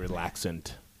some sort of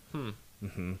relaxant.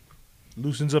 Mm-hmm.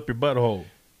 Loosens up your butthole.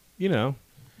 You know,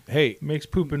 hey, Makes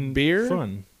pooping beer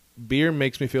fun. Beer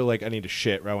makes me feel like I need to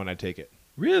shit right when I take it.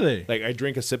 Really? Like I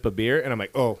drink a sip of beer and I'm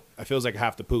like, oh, it feels like I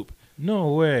have to poop.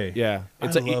 No way. Yeah, I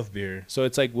love beer. So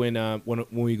it's like when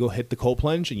we go hit the cold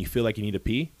plunge and you feel like you need to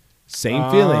pee.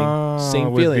 Same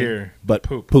feeling, beer, but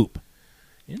poop.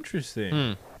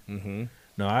 Interesting. Mm-hmm.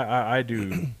 No, I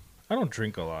do. I don't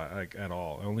drink a lot, like at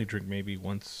all. I only drink maybe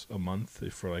once a month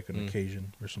if for like an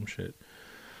occasion or some shit.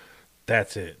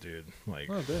 That's it, dude. Like,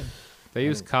 They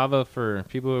use kava for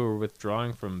people who are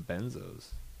withdrawing from benzos.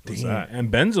 What's that?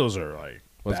 And benzos are like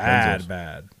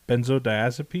bad.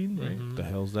 Benzodiazepine, right? What the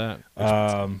hell's that?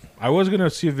 I was gonna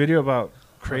see a video about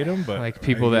kratom, but Like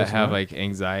people that have like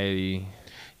anxiety.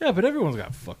 Yeah, but everyone's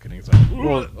got fucking anxiety.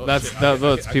 Well, that's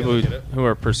people who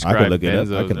are I prescribed could look it up.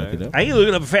 benzos. I can look it up. I can look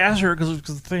it up faster because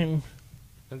the thing.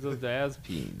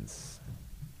 Benzodiazepines.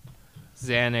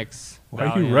 Xanax. Why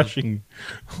are you Valium. rushing?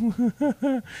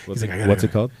 What's like,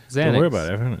 it called? Xanax. Don't worry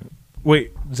about it.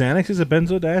 Wait, Xanax is a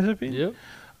benzodiazepine? Yep.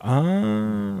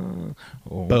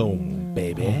 Boom,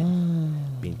 baby.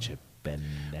 Pinche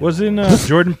pendejo. Wasn't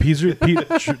Jordan Petrie?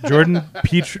 Jordan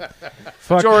Petrie.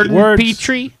 Fuck Jordan words.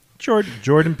 Petrie.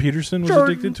 Jordan Peterson was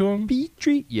addicted to him.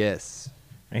 Petrie. Yes.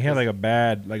 And he had like a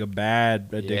bad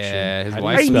addiction. Yeah, his How do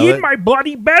wife. you spell it? my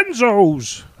bloody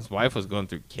benzos. His wife was going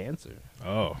through cancer.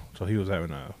 Oh, so he was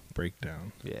having a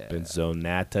breakdown. Yeah.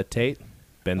 Benzonatate.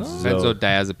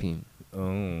 Benzodiazepine.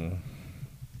 Oh.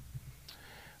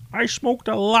 I smoked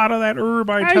a lot of that herb,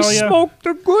 I tell you. I smoked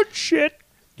the good shit.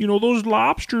 You know, those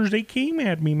lobsters, they came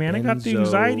at me, man. I got the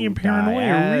anxiety and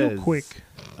paranoia real quick.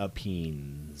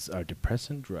 Benzodiazepines are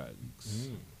depressant drugs.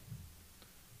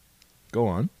 Go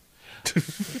on.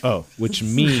 Oh, which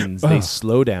means they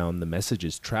slow down the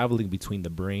messages traveling between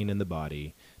the brain and the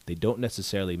body. They don't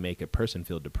necessarily make a person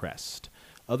feel depressed.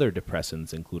 Other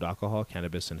depressants include alcohol,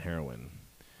 cannabis, and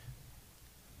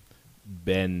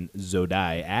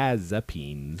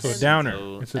benzodiazepines. So a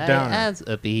downer. It's a downer.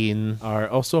 Benzodiazepine. Are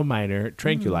also minor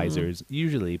tranquilizers,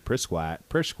 usually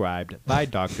prescribed by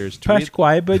doctors to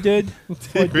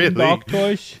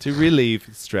to relieve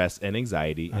stress and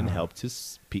anxiety and help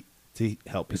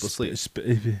help people sleep.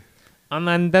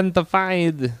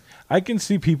 Unidentified. I can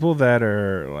see people that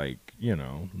are like, you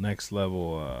know, next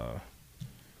level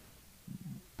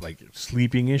like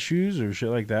sleeping issues or shit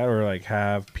like that, or like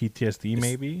have PTSD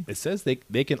maybe. It says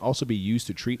they can also be used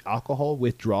to treat alcohol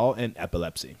withdrawal and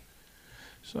epilepsy.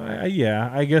 So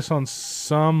I guess on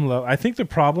some level, I think the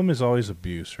problem is always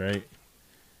abuse, right?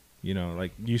 You know,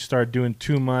 like you start doing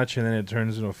too much and then it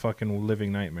turns into a fucking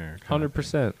living nightmare.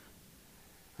 100%.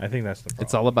 I think that's the problem.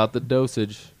 It's all about the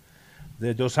dosage.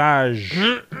 The dosage.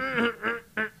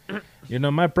 You know,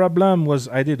 my problem was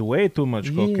I did way too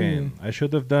much cocaine. I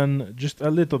should have done just a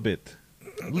little bit.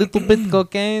 Little bit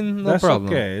cocaine, no That's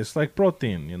problem. okay. It's like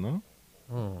protein, you know?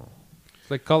 Oh. It's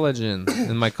like collagen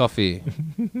in my coffee.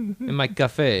 In my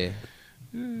cafe.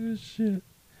 Shit.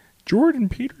 Jordan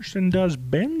Peterson does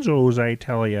benzos, I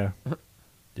tell ya.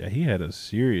 Yeah, he had a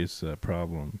serious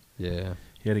problem. Yeah.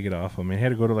 He had to get off them. He had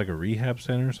to go to like a rehab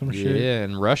center or some shit. Yeah,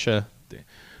 in Russia.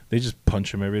 They just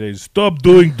punch him every day. Stop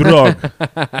doing drug.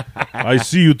 I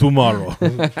see you tomorrow.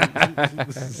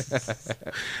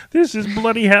 This is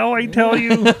bloody hell, I tell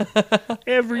you.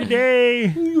 Every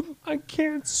day. I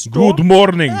can't stop. Good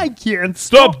morning. I can't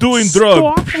Stop doing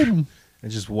drug. Stop him.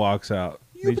 And just walks out.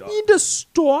 You need to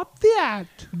stop that.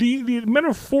 The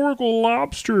metaphorical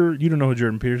lobster. You don't know who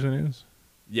Jordan Peterson is?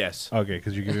 Yes. Okay,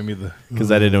 because you're giving me the...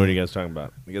 Because I didn't know what you guys were talking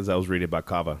about. Because I was reading about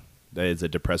kava. That is a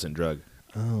depressant drug.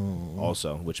 Oh.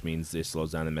 Also, which means it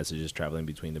slows down the messages traveling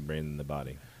between the brain and the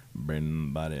body. Brain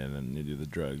and body, and then you do the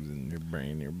drugs, and your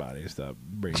brain, your body stop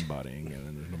brain bodying, and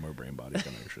then there's no more brain body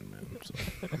connection, man. So.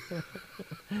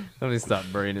 Let me stop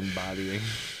brain and bodying.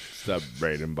 Stop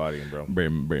brain and bodying, bro.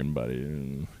 Brain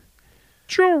body.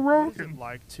 Joe Rogan.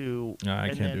 Like to, No, I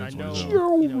and can't then do I it. know,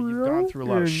 Joe you've gone through a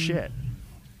lot of shit.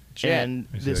 And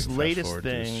I see, this like, latest fast-forward to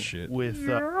this thing shit. with,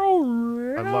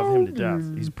 I love him to death.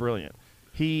 He's brilliant.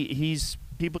 He's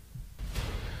people.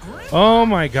 Oh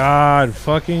my god,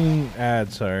 fucking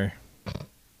ad, sorry.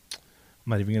 I'm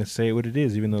not even going to say what it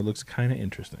is, even though it looks kind of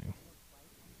interesting.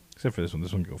 Except for this one.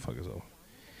 This one can go fuck itself.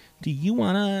 Do you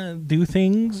want to do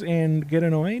things and get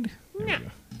annoyed? Yeah.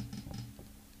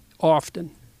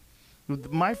 Often.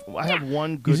 I have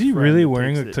one good Is he friend really that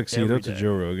wearing takes a it tuxedo every to day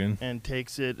Joe Rogan? and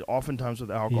takes it oftentimes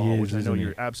with alcohol, He which is, I know isn't he?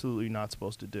 you're absolutely not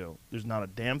supposed to do. There's not a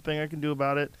damn thing I can do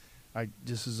about it.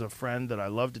 This is a friend that I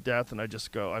love to death, and I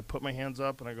just go, I put my hands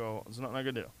up, and I go, there's nothing I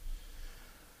can do.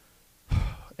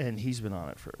 And he's been on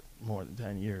it for more than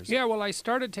 10 years. Yeah, well, I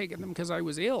started taking them because I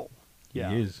was ill.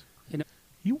 Yeah. He is. You know,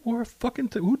 You wore a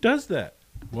fucking... who does that?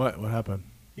 What happened?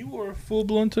 He wore a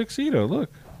full-blown tuxedo,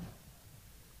 look.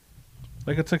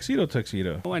 Like a tuxedo.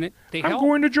 And they I'm help.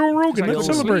 going to Joe Rogan. 'Cause I Let's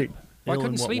couldn't celebrate. sleep. Well, I Ill in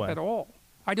couldn't what sleep way? at all.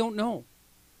 I don't know.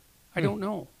 I don't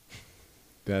know.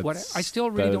 I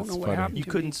still really don't know what happened. You to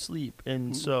couldn't me. sleep,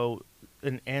 and so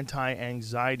an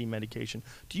anti-anxiety medication.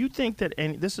 Do you think that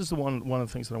any? This is one of the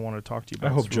things that I wanted to talk to you I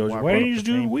about. hope This is Joe's. I Why brought did you up the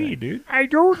do pain weed, thing. dude? I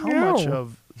don't How know. much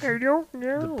of I don't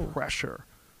know. the pressure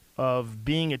of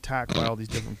being attacked by all these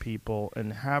different people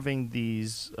and having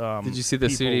these? Did you see the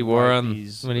people suit he wore write on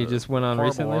these, when he just went on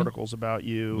horrible recently? articles about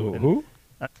you? and- Who?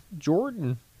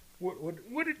 Jordan.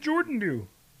 What did Jordan do?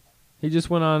 He just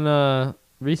went on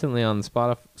recently on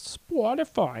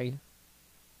Spotify.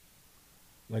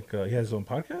 Like he has his own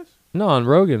podcast? No, on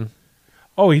Rogan.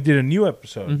 Oh, he did a new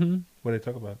episode. Mm-hmm. What did they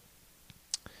talk about?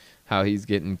 How he's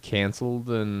getting canceled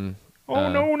and Oh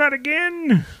no, not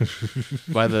again!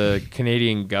 by the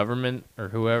Canadian government or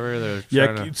whoever. They're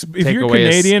trying to if take you're away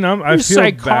Canadian, I feel bad for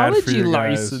psychology your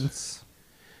guys. license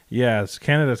Yes,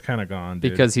 Canada's kind of gone,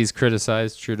 dude. because he's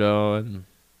criticized Trudeau and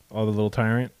all the little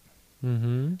tyrant,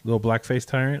 little blackface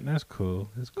tyrant. That's cool.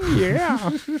 That's cool.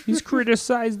 yeah, he's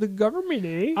criticized the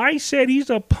government. I said he's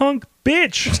a punk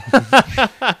bitch.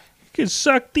 You can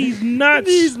suck these nuts.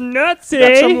 These nuts,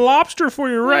 Got some lobster for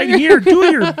you right here. Do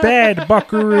your bed,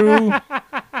 buckaroo.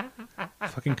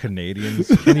 Fucking Canadians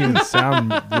can't even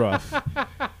sound rough.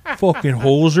 Fucking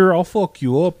hoser, I'll fuck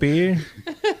you up, eh?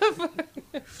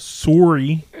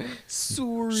 Sorry.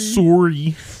 Stupid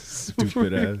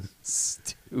ass.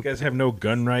 You guys have no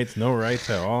gun rights, no rights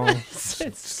at all.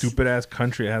 Stupid ass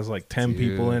country. It has like 10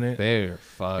 people in it. They're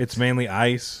fucked. It's mainly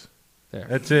ice. They're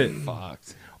That's it.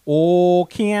 fucked. Oh,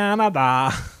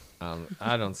 Canada.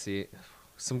 I don't see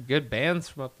some good bands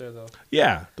from up there though.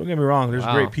 Yeah, don't get me wrong. There's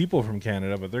Wow. great people from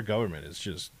Canada, but their government is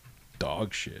just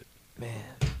dog shit. Man.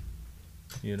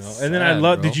 You know. And then I Sad,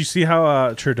 love. bro. Did you see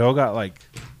how Trudeau got like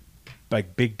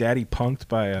Big Daddy punked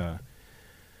by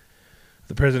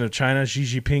the president of China, Xi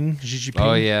Jinping?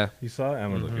 Oh yeah. You saw it?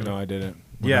 I'm gonna look it No, up. I didn't.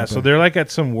 What Yeah, happened? so they're like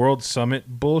at some world summit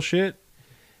bullshit,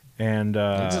 and He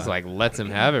just like lets him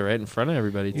have it right in front of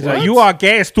everybody. he's too. like, "You are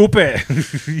gay, stupid.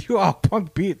 You are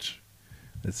punk bitch."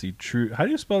 Let's see, How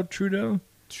do you spell Trudeau?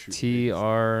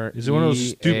 TR. Is it one of those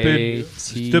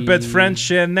stupid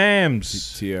French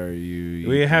names? TRU.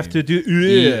 We have to do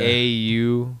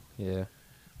EAU. Yeah.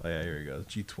 Oh yeah, here we go.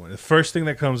 G20. The first thing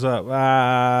that comes up.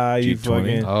 Ah, you G20.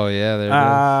 fucking. Oh yeah, there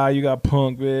it is. You got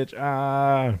punk, bitch.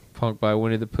 Punked by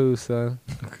Winnie the Pooh, son.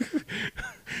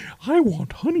 I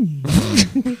want honey.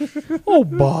 Oh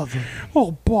bother.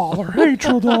 Oh bother. Hey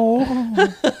Trudeau.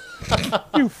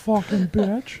 You fucking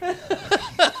bitch.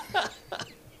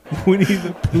 Winnie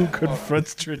the Pooh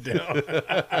confronts Trudeau.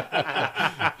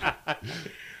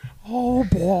 Oh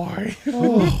boy.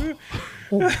 Oh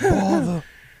bother.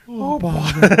 Oh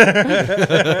bother.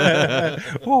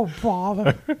 Oh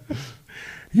bother.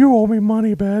 You owe me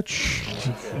money, bitch.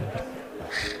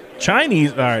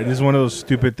 Chinese. All right, this is one of those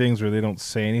stupid things where they don't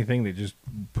say anything. They just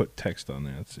put text on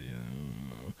there. Let's see.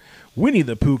 Winnie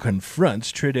the Pooh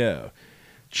confronts Trudeau.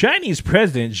 Chinese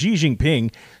President Xi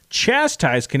Jinping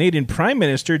chastised Canadian Prime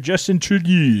Minister Justin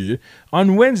Trudeau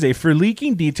on Wednesday for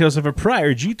leaking details of a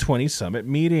prior G20 summit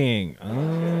meeting.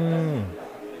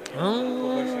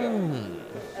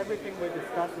 Everything we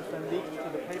discuss is then leaked to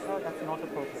the paper. That's not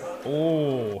appropriate.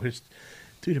 Oh,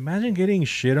 dude, imagine getting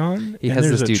shit on. He and has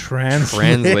there's this a dude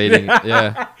translating.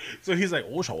 Yeah. So he's like,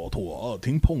 He's He's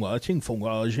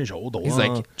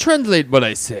like, translate what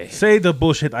I say. Say the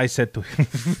bullshit I said to him.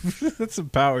 That's some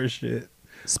power shit.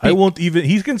 I won't even.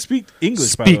 He can speak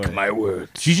English. By the way. Speak my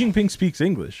words. Xi Jinping speaks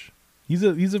English. He's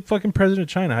a fucking president of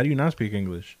China. How do you not speak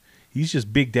English? He's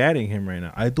just big daddying him right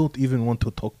now. I don't even want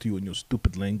to talk to you in your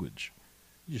stupid language.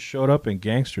 He just showed up and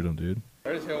gangstered him, dude.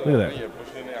 Look at that.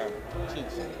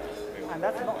 And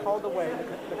that's not how the way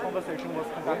the conversation was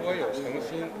conducted.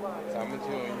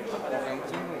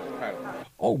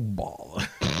 Oh, ball.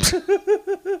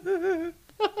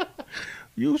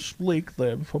 You speak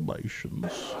the informations.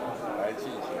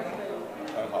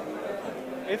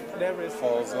 If there is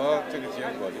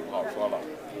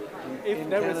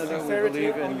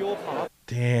sincerity on your part.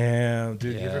 Damn,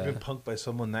 dude. You ever Yeah. been punked by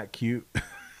someone that cute?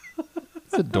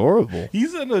 It's adorable.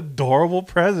 He's an adorable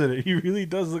president. He really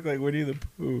does look like Winnie the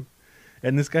Pooh.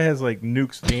 And this guy has like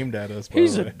nukes aimed at us. By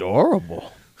He's the way.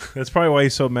 adorable. That's probably why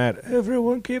he's so mad.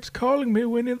 Everyone keeps calling me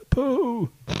Winnie the Pooh.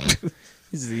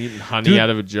 He's eating honey out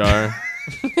of a jar.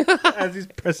 As he's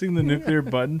pressing the nuclear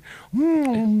button.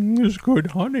 It's good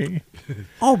honey.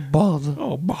 Oh, bother.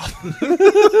 Oh, bother.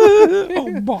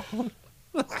 Oh, bother.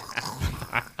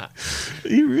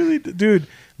 He really, dude,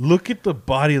 Look at the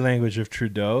body language of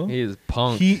Trudeau. He is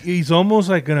punked. He's almost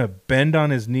like gonna bend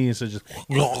on his knees. So just,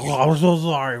 I'm so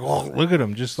sorry. Look at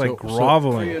him, just like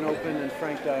groveling. Free and open and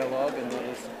frank dialogue, and that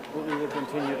is what we will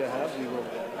continue to have. We will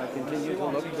continue to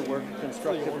look to work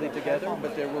constructively together,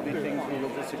 but there will be things we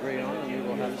will disagree on, and we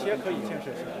will have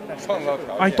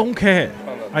to. I don't care.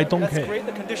 I don't Let's care. create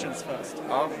the conditions first.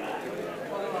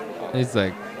 He's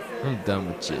like, I'm done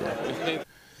with you.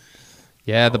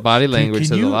 Yeah, the body language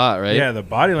says a lot, right? Yeah, the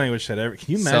body language said everything.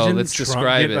 Can you imagine? So let's Trump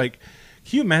describe get, it. Like,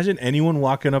 can you imagine anyone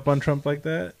walking up on Trump like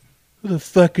that? Who the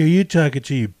fuck are you talking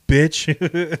to, you bitch?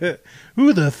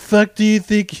 Who the fuck do you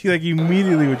think? He, like,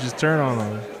 immediately would just turn on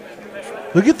him.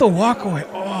 Look at the walk away.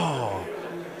 Oh,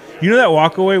 you know that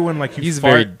walk away when like you He's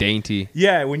fart? very dainty.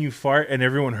 Yeah, when you fart and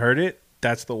everyone heard it,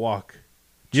 that's the walk.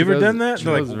 You ever done that?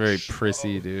 That was like, very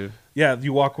prissy, dude. Yeah,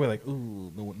 you walk away like,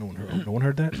 ooh, no one heard. No one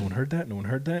heard that. No one heard that. No one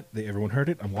heard that. Everyone heard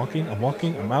it. I'm walking.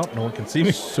 I'm out. No one can see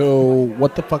me. So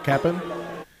what the fuck happened?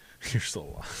 You're so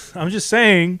lost. I'm just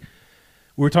saying,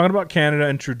 we were talking about Canada,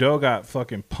 and Trudeau got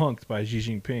fucking punked by Xi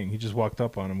Jinping. He just walked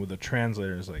up on him with a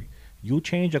translator. It's like, you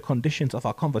change the conditions of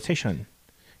our conversation.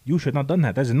 You should not have done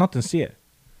that. That is not sincere.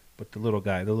 But the little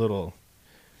guy, the little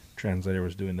translator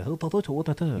was doing the.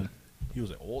 He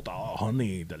was like, oh,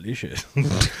 honey, delicious.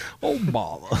 Oh,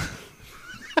 bother.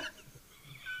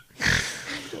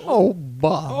 Oh,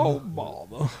 bother. Oh,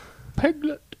 bother.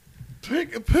 Piglet.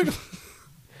 Piglet.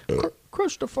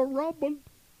 Christopher Robin.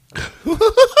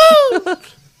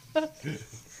 That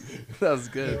was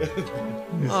good.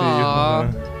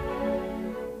 Aww.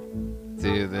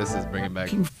 Dude, this is bringing back.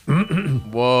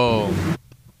 Whoa.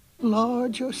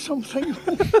 Large or something?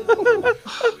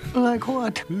 Like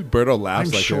what? Berto laughs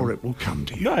I'm like sure him. it will come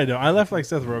to you. No, I don't. I left like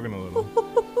Seth Rogen a little.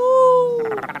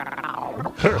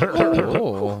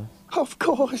 Oh. Of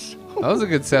course. That was a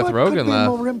good Seth What Rogen could be laugh.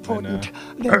 more important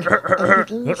than a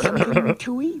little something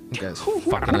to eat? You guys are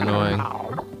fucking annoying.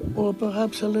 Or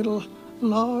perhaps a little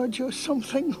large or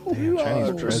something? Damn, Chinese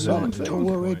Not president. to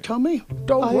worry, Tommy.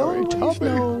 Don't I worry, always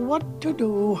Tommy. know what to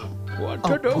do. What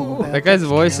to do? That guy's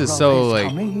voice is so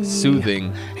like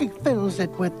soothing. He fills it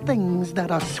with things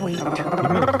that are sweet.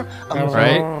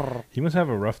 Right? He must have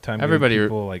a rough time. Everybody-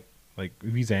 People like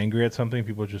if he's angry at something,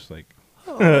 people are just like,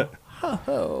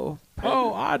 Oh,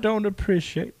 I don't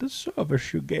appreciate the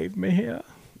service you gave me here.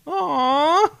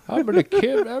 Aww. I'm gonna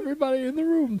give everybody in the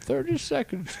room 30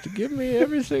 seconds to give me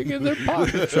everything in their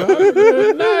pockets. So I'm gonna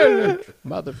annihilate you,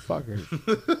 motherfuckers.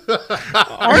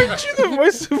 Aren't you the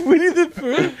voice of Winnie the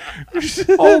Pooh?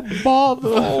 Oh bother!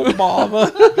 Oh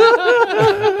bother!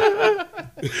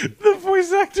 The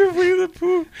voice actor of Winnie the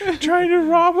Pooh trying to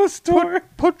rob a store.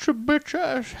 Put your bitch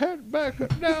ass head back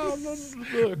down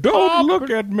under the Don't look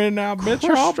at me now, bitch.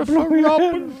 I'll blow your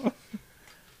head off.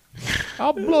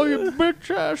 I'll blow your bitch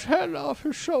ass head off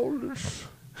your shoulders.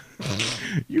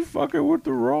 You fucking with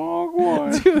the wrong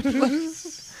one.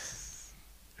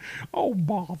 Oh,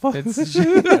 bother. It's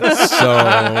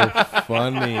So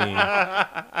funny.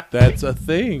 That's a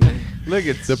thing. Look,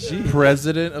 it's the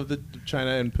president of the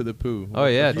China and the Pooh. Oh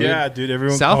yeah, dude. Yeah, dude.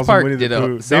 Everyone South calls Park him Winnie did the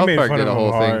Pooh. a South They made Park fun did of a him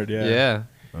whole hard, thing. Yeah.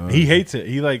 Yeah. He hates it.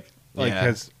 He like Yeah.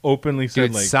 has openly said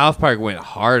Dude, like South Park went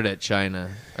hard at China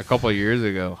a couple of years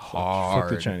ago.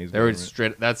 Hard. the Chinese They were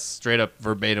government. that's straight up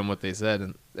verbatim what they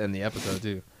said in the episode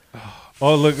too.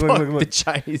 Oh, look, Fuck look. the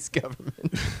Chinese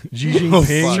government. Xi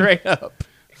Jinping. Straight up.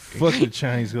 Fuck the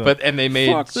Chinese government. But and they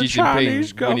made Fuck the Xi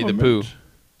Chinese Jinping Winnie the Pooh. government.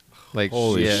 Like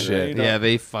Holy yeah, shit. Yeah,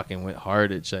 they fucking went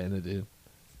hard at China, dude.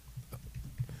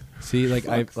 See, like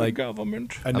I Fuck the like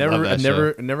government. I love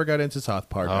that never got into South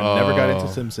Park. I never got into Oh.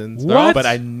 Simpsons. What? But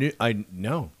I knew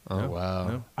no. Oh no, wow.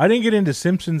 no. I didn't get into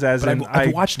Simpsons as But in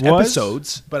I've watched was-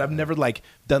 episodes, but I've never like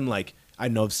done like I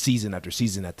know season after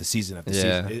season after season after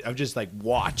Yeah. season. I've just like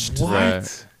watched. What?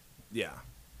 Right. Yeah.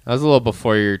 That was a little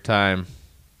before your time.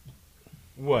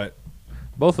 What?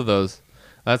 Both of those.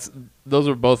 Those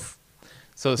were both.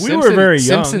 So We were very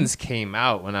young. Simpsons came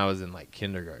out when I was in like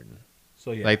kindergarten.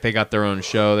 So yeah. Like they got their own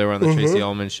show. They were on the Tracy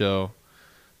Ullman show.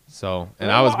 So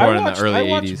and I was born in the early I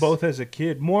watched 80s. both as a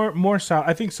kid. More South.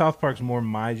 I think South Park's more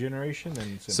my generation than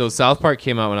Simpsons. So South Park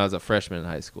came out when I was a freshman in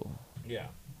high school. Yeah.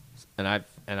 And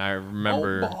I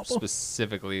remember Bob.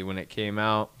 specifically when it came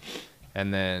out,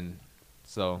 and then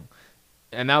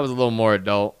and that was a little more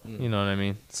adult. You know what I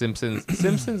mean? Simpsons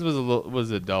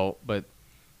was adult, but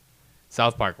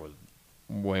South Park was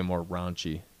way more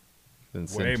raunchy than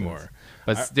Simpsons. Way more.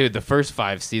 But dude, the first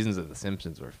 5 seasons of The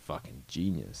Simpsons were fucking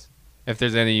genius. If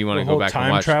there's any you want The to go whole back and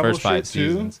time watch the travel first 5 shit, too?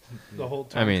 seasons. The whole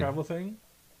time travel thing.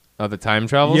 Oh, the time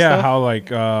travel Yeah, stuff? how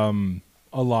like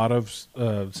a lot of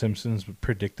Simpsons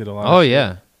predicted a lot. Oh of shit.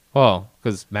 yeah. Well,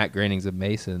 because Matt Groening's a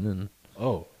Mason, and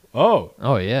Oh.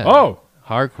 Oh yeah. Oh.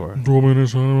 Hardcore.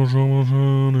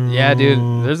 Yeah,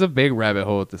 dude. There's a big rabbit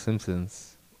hole with The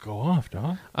Simpsons. Go off,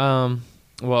 dog.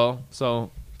 Well,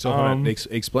 so hold on.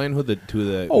 Explain who the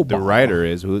Bob. writer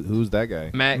is. Who's that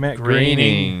guy? Matt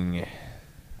Groening.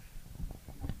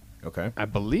 Okay. I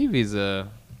believe he's a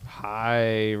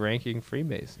high-ranking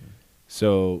Freemason.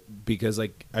 So, because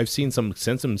like I've seen some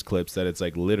Simpsons clips that it's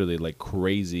like literally like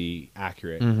crazy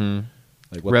accurate. Mm-hmm.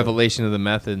 Like Revelation of the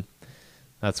Method.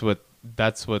 That's what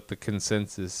the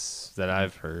consensus that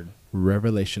I've heard.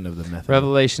 Revelation of the Method.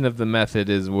 Revelation of the Method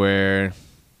is where,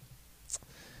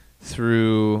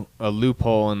 through a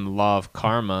loophole in the law of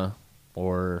karma,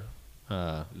 or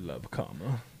love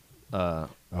karma,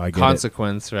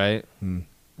 consequence, right? Hmm.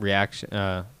 Reaction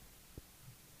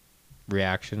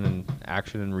and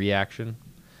action and reaction.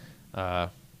 To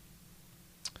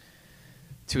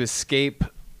escape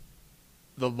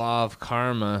the law of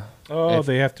karma. Oh,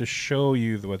 they have to show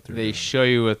you what they're doing. They show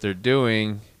you what they're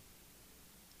doing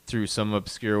through some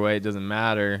obscure way. It doesn't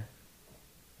matter.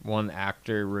 One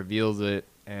actor reveals it,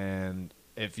 and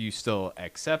if you still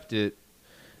accept it,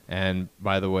 and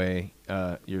by the way,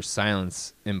 your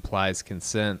silence implies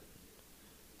consent.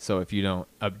 So if you don't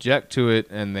object to it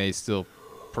and they still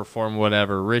perform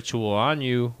whatever ritual on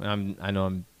you, I know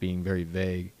I'm being very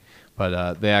vague,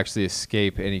 but they actually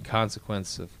escape any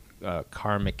consequence of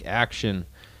karmic action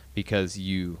because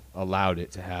you allowed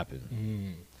it to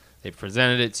happen. They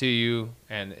presented it to you,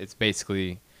 and it's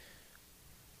basically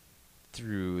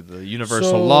through the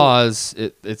universal laws,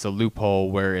 it's a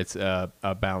loophole where it's a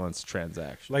balanced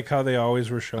transaction. Like how they always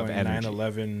were showing energy.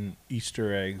 9/11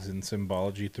 Easter eggs and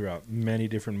symbology throughout many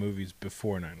different movies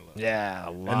before 9/11. Yeah,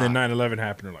 a lot. And then 9/11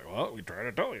 happened. They're like, well, we tried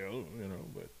to tell you,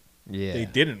 but yeah, they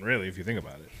didn't really, if you think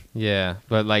about it. Yeah,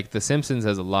 but like The Simpsons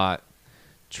has a lot.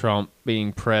 Trump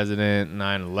being president,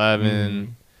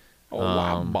 9/11.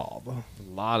 Bob. A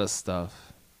lot of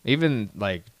stuff. Even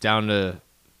like down to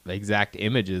the exact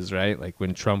images, right? Like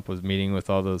when Trump was meeting with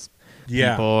all those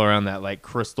people around that like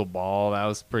crystal ball. That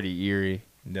was pretty eerie.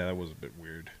 Yeah, that was a bit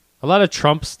weird. A lot of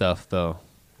Trump stuff though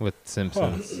with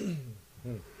Simpsons.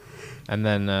 And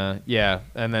then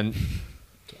and then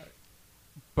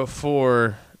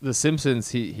before The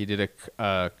Simpsons, he did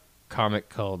a comic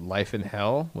called Life in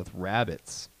Hell with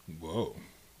rabbits. Whoa.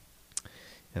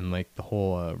 And like the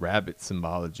whole rabbit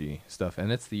symbology stuff,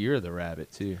 and it's the year of the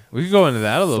rabbit too. We could go into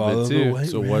that a little bit too.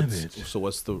 So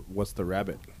what's the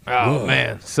rabbit? Oh Whoa.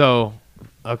 man, so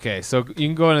you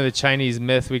can go into the Chinese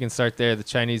myth. We can start there. The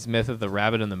Chinese myth of the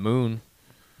rabbit on the moon.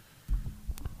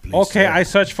 Please, Okay, sir. I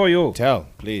search for you. Tell,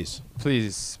 please.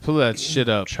 Please pull that shit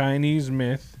up. Chinese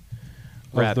myth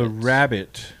of the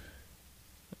rabbit.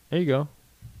 There you go.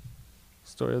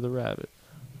 Story of the rabbit.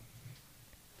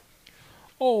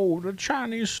 Oh, the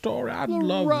Chinese story. I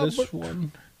love rabbit. this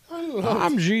one.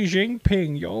 I'm Xi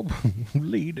Jinping,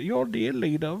 your dear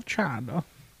leader of China.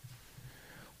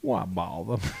 Why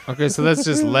bother? Okay, so that's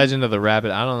just Legend of the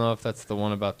Rabbit. I don't know if that's the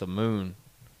one about the moon.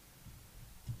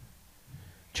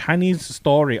 Chinese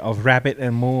story of rabbit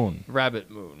and moon. Rabbit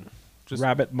moon.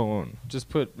 Rabbit moon. Just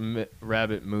put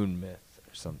rabbit moon myth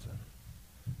or something.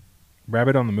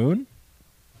 Rabbit on the moon?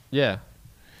 Yeah.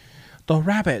 The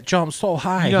rabbit jumped so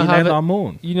high, You know he how landed the- on the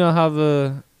moon. You know how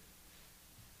the...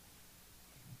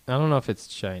 I don't know if it's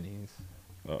Chinese.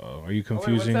 Uh-oh. Are you Oh, wait,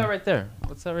 confusing? what's that right there?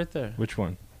 What's that right there? Which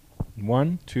one?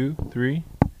 1, 2, 3.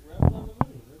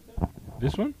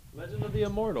 This one? Legend of the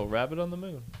Immortal. Rabbit on the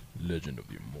moon. Legend of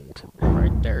the Immortal.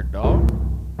 Right there, dog.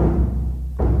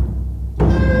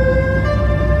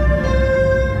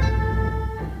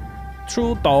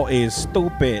 Trudeau is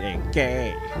stupid and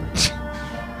gay.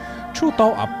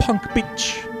 Trudeau a punk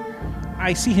bitch.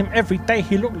 I see him every day.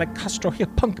 He look like Castro. He a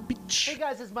punk bitch. Hey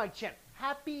guys, it's Mike Chen.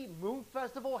 Happy Moon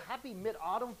Festival, happy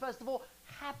Mid-Autumn Festival,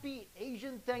 happy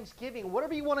Asian Thanksgiving,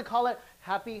 whatever you want to call it,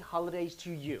 happy holidays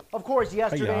to you. Of course,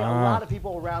 yesterday, a lot of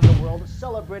people around the world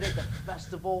celebrated the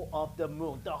Festival of the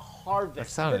Moon, the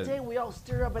harvest. The day we all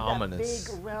stare up at ominous.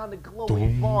 that big, round,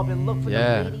 glowing bulb and look for the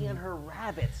lady and her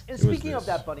rabbits. And speaking of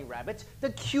that bunny rabbit, the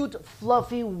cute,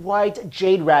 fluffy, white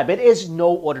jade rabbit is no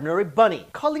ordinary bunny.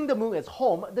 Calling the moon its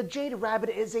home, the jade rabbit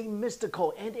is a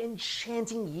mystical and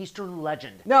enchanting Eastern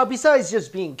legend. Now, besides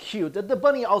just being cute, the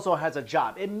bunny also has a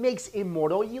job. It makes immortal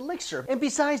immortal elixir. And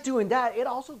besides doing that, it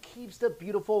also keeps the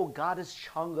beautiful goddess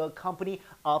Chang'e company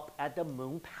up at the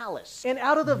Moon Palace. And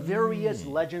out of the various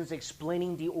legends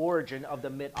explaining the origin of the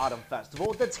Mid-Autumn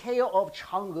Festival, the tale of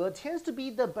Chang'e tends to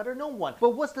be the better known one.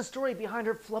 But what's the story behind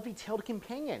her fluffy-tailed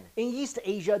companion? In East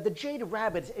Asia, the jade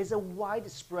rabbit is a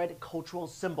widespread cultural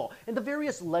symbol, and the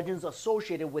various legends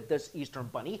associated with this Eastern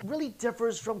bunny really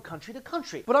differs from country to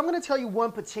country. But I'm going to tell you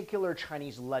one particular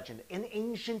Chinese legend, an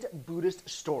ancient Buddhist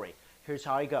story. Here's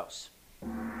how it goes.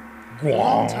 A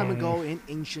long time ago in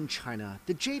ancient China,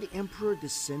 the Jade Emperor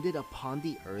descended upon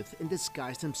the earth and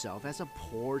disguised himself as a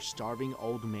poor, starving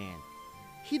old man.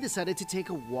 He decided to take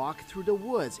a walk through the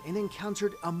woods and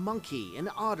encountered a monkey, an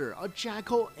otter, a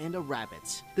jackal, and a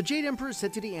rabbit. The Jade Emperor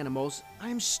said to the animals, "I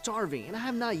am starving and I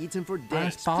have not eaten for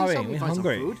days. Please help me find some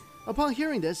food." Upon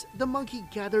hearing this, the monkey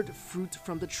gathered fruit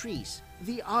from the trees.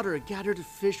 The otter gathered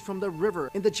fish from the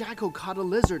river, and the jackal caught a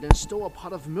lizard and stole a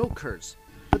pot of milk curds.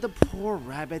 But the poor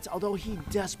rabbit, although he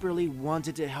desperately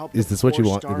wanted to help Is this the what you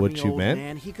poor want? starving What you old meant?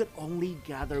 man, he could only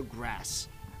gather grass.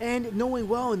 And knowing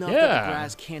well enough that the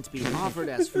grass can't be offered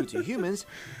as food to humans,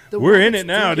 we're in it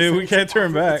now, dude. We can't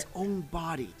turn back. Its own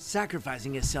body,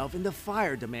 sacrificing itself in the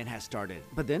fire the man has started.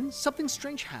 But then something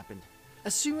strange happened.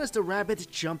 As soon as the rabbit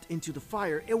jumped into the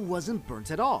fire, it wasn't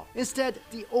burnt at all. Instead,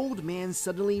 the old man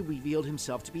suddenly revealed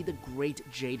himself to be the great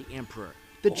Jade Emperor.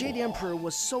 The Jade Emperor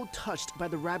was so touched by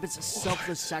the rabbit's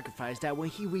selfless sacrifice that when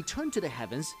he returned to the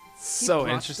heavens, he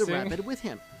brought the rabbit with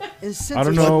him. And since I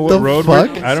don't know what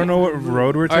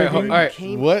road we're taking. All right.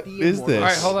 What is this? All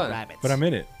right, hold on. But I'm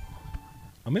in it.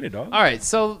 I'm in it, dog. All right,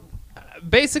 so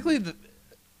basically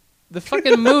the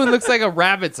fucking moon looks like a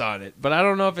rabbit's on it, but I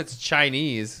don't know if it's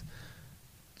Chinese.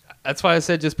 That's why I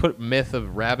said just put myth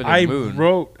of rabbit and moon. I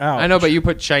wrote out. I know, but you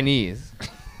put Chinese.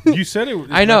 You said it.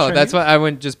 I know. That's why I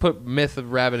went just put myth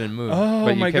of rabbit and moon. Oh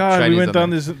but my god, Chinese we went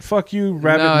down this. Fuck you,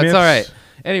 rabbit. No, myths. it's all right.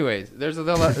 Anyways, there's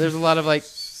a lot of like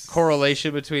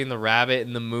correlation between the rabbit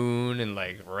and the moon, and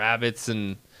like rabbits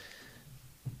and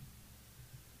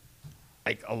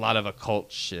like a lot of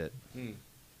occult shit.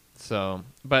 So,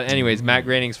 but anyways, Matt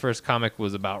Groening's first comic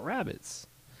was about rabbits.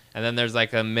 And then there's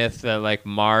like a myth that like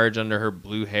Marge under her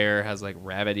blue hair has like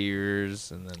rabbit ears,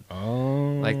 and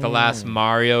then like the last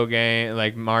Mario game,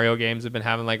 like Mario games have been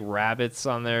having like rabbits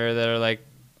on there that are like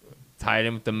tied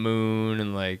in with the moon,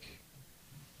 and like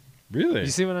really, you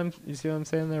see what I'm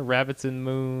saying there? Rabbits in the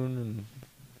moon, and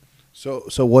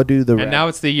so what do the and now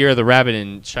it's the year of the rabbit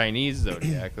in Chinese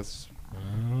zodiac. That's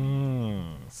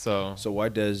so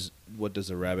what does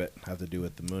a rabbit have to do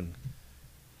with the moon?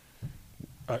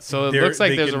 So it looks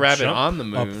like there's a rabbit on the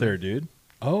moon up there, dude.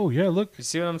 Oh yeah, look. You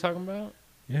see what I'm talking about?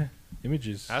 Yeah,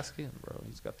 images. Ask him, bro.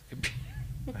 He's got the computer.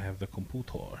 I have the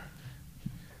computer.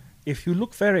 If you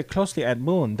look very closely at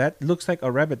moon, that looks like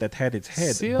a rabbit that had its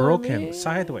head broken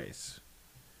sideways.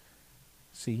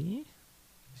 See?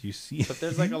 You see? But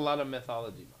there's like a lot of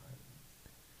mythology behind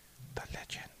it. The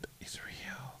legend is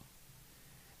real.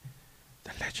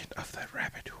 The legend of the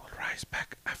rabbit who will rise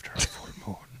back after a full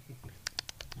moon.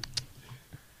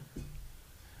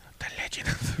 The legend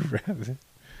of the rabbit.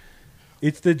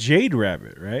 It's the jade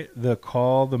rabbit, right? The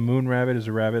moon rabbit is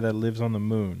a rabbit that lives on the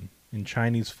moon in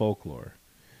Chinese folklore.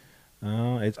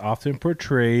 It's often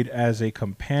portrayed as a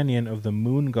companion of the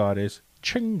moon goddess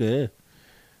Chang'e,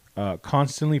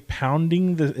 constantly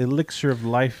pounding the elixir of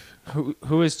life.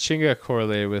 Who is Chang'e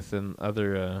correlated with in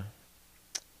other?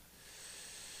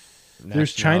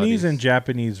 There's Chinese and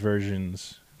Japanese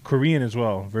versions, Korean as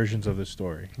well, versions of the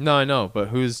story. No, I know, but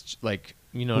who's like?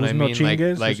 You know what I mean?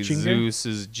 Like Zeus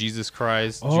is Jesus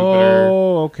Christ, Jupiter.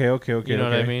 Oh, okay. You know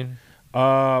what I mean?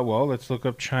 Well, let's look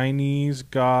up Chinese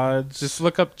gods. Just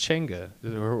look up Chang'e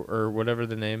or whatever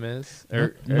the name is.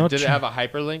 Or did it have a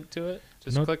hyperlink to it?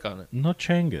 Just click on it. Not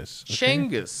Chang'es. Okay?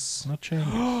 Chang'es. Not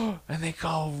Chang'es. And they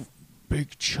call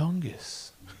Big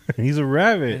Chungus. He's a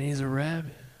rabbit. And he's a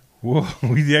rabbit. Whoa,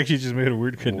 we actually just made a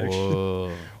weird connection.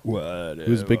 Whoa. Whatever.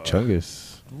 Who's Big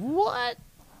Chungus? What?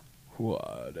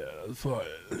 Whatever.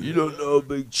 You don't know who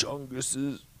Big Chungus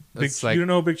is? You don't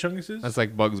know who Big Chungus is? That's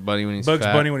like Bugs Bunny when he's fat. Bugs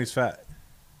Bunny when he's fat.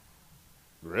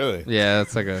 Really? Yeah,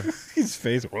 that's like a... His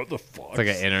face, what the fuck? It's like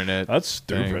an internet That's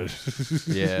stupid.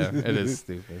 Yeah, it is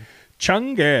stupid.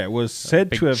 Chang'e was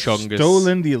said to have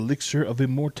stolen the elixir of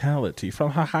immortality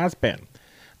from her husband,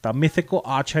 the mythical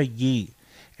archer Yi,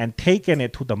 and taken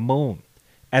it to the moon.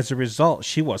 As a result,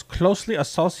 she was closely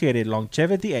associated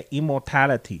longevity and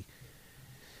immortality.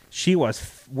 She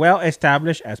was well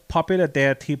established as popular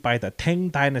deity by the Tang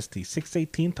Dynasty,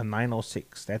 618 to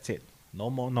 906. That's it. No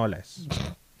more, no less.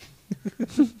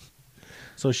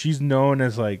 So she's known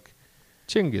as like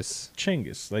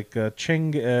Chinggis. Like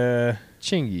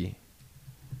Chingy.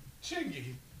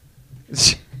 Chingy.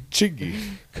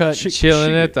 Cut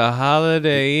chilling at the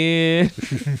Holiday Inn.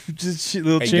 Just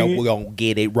little Hey, Chingy. yo, we gonna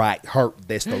get it right. Hurt.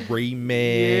 That's the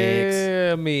remix.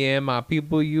 Yeah, me and my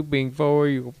people, you bring for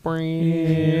your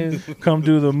friends. Come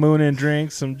to the moon and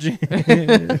drink some gin.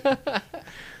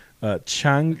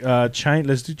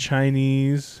 Let's do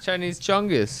Chinese. Chinese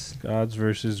Chungus. Gods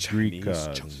versus Greek Chinese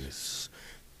gods. Chungus.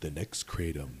 The next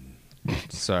kratom.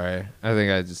 Sorry, I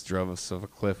think I just drove us off a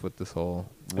cliff with this whole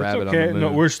It's rabbit okay. on the moon.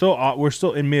 No, we're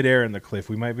still in midair in the cliff.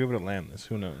 We might be able to land this.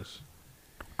 Who knows?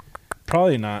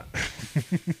 Probably not.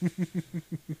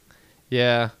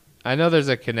 Yeah, I know there's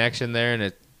a connection there,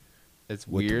 and it's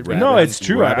weird. the but- No, it's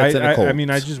true. rabbits and a I mean,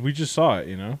 colt. we just saw it.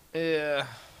 You know. Yeah.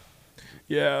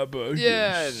 Yeah, but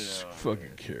Yeah, I know.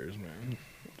 fucking cares, man.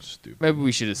 Stupid. Maybe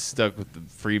we should have stuck with the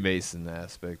Freemason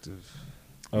aspect of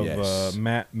Of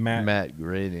Matt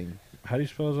Groening. How do you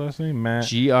spell his last name? Matt.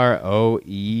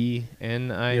 Groening.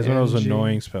 It's one of those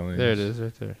annoying spellings. There it is,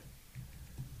 right there.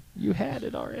 You had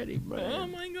it already, bro. Oh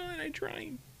my god, I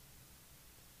tried.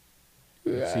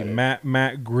 You Let's see, had it.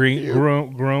 Matt Groening.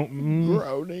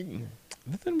 Groening.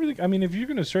 Nothing really. I mean, if you're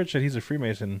gonna search that he's a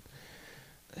Freemason,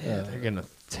 Yeah, they're gonna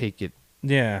take it.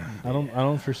 yeah, I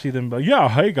don't foresee them. But yeah,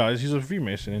 hey guys, he's a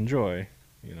Freemason. Enjoy.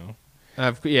 You know.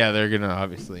 Yeah, they're gonna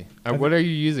obviously. What are you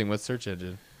using? What search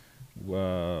engine?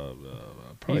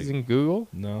 Probably Using Google?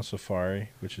 No, Safari,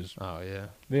 which is. Oh yeah.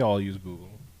 They all use Google.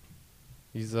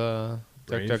 He's Brave?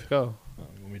 DuckDuckGo.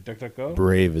 Want me to DuckDuckGo?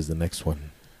 Brave is the next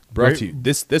one. Brought to you.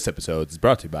 This episode is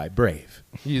brought to you by Brave.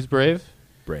 You use Brave?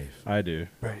 Brave. I do.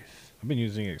 Brave. I've been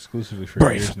using it exclusively for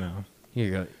Brave. years now.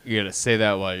 You gotta say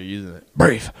that while you're using it.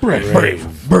 Brave.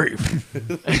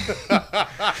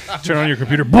 Turn on your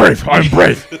computer. Brave. I'm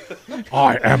brave.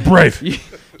 I am brave. You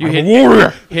I'm hit a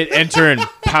warrior. Hit enter and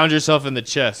pound yourself in the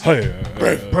chest. Hey,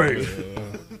 Brave. Brave.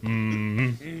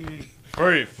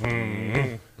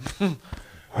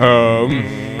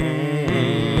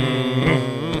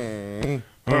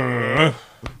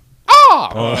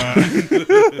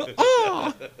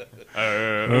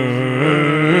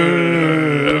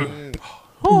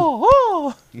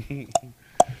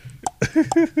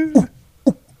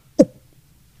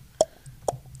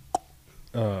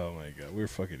 Oh my god, we're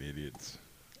fucking idiots.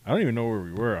 I don't even know where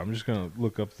we were. I'm just gonna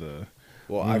look up the.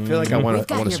 Well, I feel like I want We've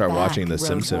got to your start back, watching The Road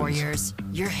Simpsons. Warriors.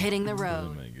 You're hitting the Oh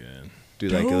road. my god. Do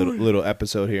like a little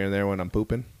episode here and there when I'm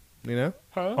pooping. You know?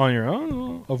 On your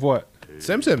own? Of what?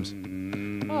 Simpsons.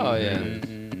 Oh yeah.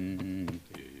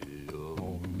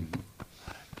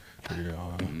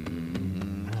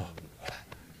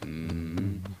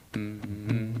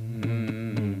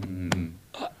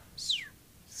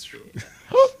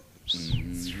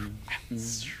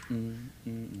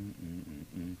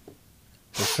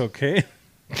 It's okay.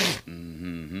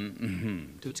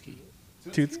 Tootski.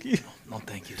 Tootski. No,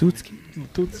 thank you. Tootski.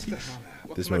 Tootski.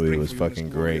 This movie was fucking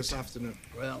great.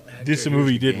 Well, This is a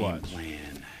movie you did watch.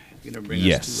 You're gonna bring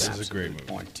Yes. us This two is a great absolute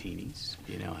martinis.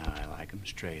 You know how I like them,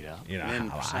 straight up. You know then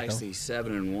how I like 'em. precisely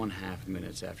 7.5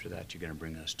 minutes after that, you're gonna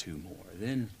bring us two more.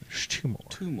 Then There's two more.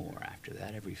 two more after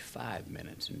that, every 5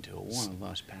 minutes until one of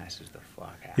us passes the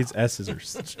fuck out. His S's are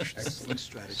Excellent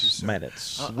strategy, sir.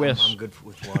 minutes. I'm good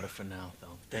with water for now,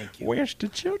 though. Thank you. Where's the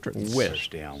children? First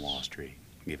day on Wall Street.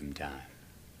 Give him time.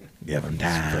 Give him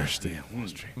time. First day on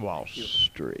Wall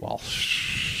Street. Wall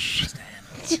Street.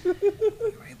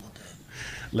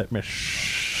 Let me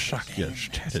suck your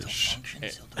titties.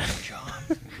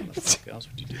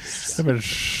 Let me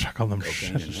suck on them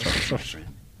titties.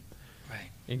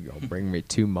 You gonna bring me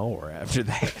two more after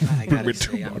that. I gotta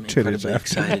say, I'm incredibly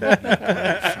excited.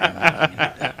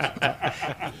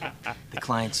 The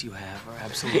clients you have are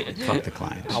absolutely fuck the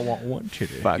clients. I want one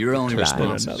titty. Your only client.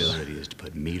 responsibility is to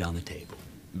put meat on the table.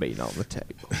 Meat on the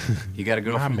table. You got a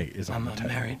girlfriend? My meat is on I'm the table.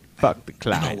 married. Fuck the My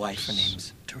client. wife, her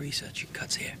name's Teresa. She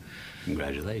cuts hair.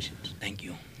 Congratulations. Thank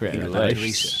you. Congratulations.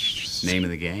 Teresa. Name of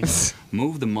the game: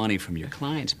 move the money from your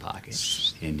client's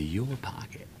pocket into your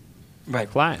pocket. Right.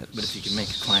 Clients. But if you can make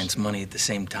your client's money at the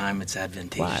same time, it's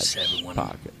advantageous to Client's everyone.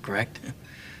 pocket. Correct?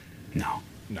 No.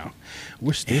 No.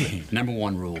 We're stealing. Number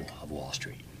one rule of Wall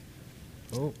Street.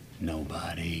 Oh.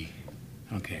 Nobody.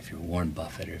 I don't care if you're Warren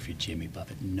Buffett or if you're Jimmy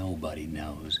Buffett. Nobody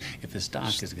knows if the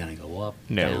stock is going to go up,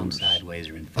 down, Knows. sideways,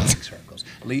 or in fucking circles.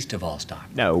 Least of all stock.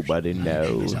 Nobody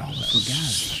knows. It's all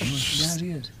Fugazi.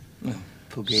 You know what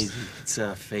Fugazi is? Fugazi. It's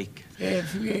fake. Yeah,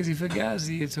 Fugazi,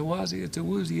 Fugazi. It's a wazi, it's a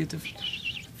woozy, it's a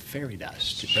fairy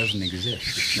dust. It doesn't exist.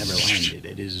 It's never landed.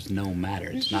 It is no matter.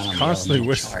 It's not on Constantly the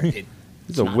whistling. chart.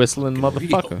 He's a whistling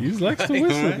motherfucker. He likes to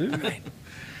whistle, dude. Right.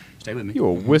 Stay with me. You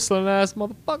a whistling ass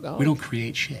motherfucker. We don't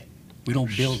create shit. We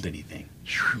don't build anything.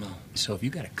 No. So if you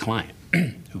got a client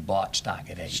who bought stock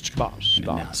at 8 and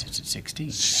now sits at 16,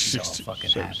 he's all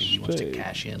fucking happy. He wants to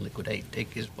cash in, liquidate,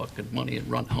 take his fucking money and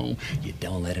run home. You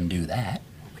don't let him do that.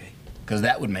 Okay. Because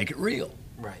that would make it real.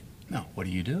 Right. No, what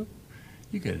do?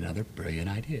 You get another brilliant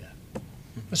idea.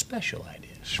 A special idea.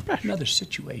 Another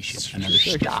situation. Another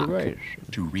stock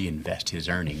to reinvest his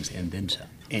earnings and then some.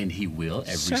 And he will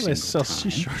every single time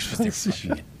because they're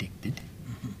fucking addicted.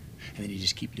 And then you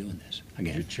just keep doing this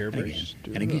again and again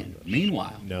and again.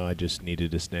 Meanwhile, no, I just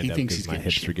needed to stand up because my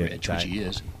hips were getting tight. Which he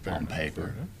is on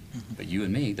paper. But you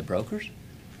and me, the brokers,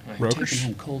 taking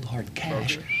home cold hard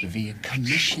cash via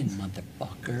commission,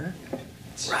 motherfucker.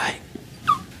 Right.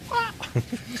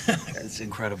 That's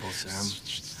incredible, sir.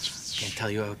 Can't tell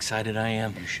you how excited I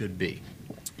am. You should be.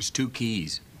 There's 2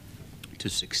 keys to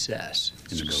success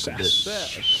in the broker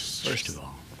business. First of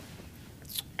all,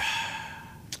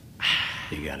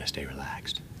 you gotta stay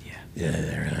relaxed. Yeah,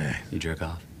 they're relaxed. You jerk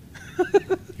off?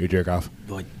 You jerk off?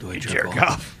 Do I jerk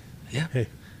off? Yeah. Hey.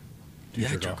 Do you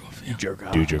jerk off? Yeah. Jerk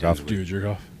off. Do you jerk off? Do you jerk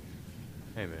off?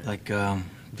 Hey, man. Like,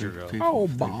 jerk off. Oh,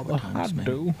 Bob, I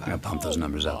do. I gotta pump those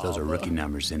numbers up. Those are rookie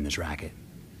numbers in this racket.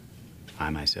 I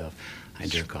myself, I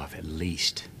jerk off at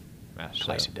least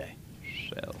twice a day.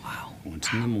 Wow.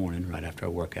 Once in the morning, right after I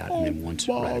work out, and then once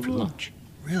right after lunch.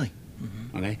 Really?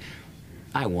 Okay?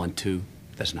 I want to.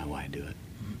 That's not why I do it.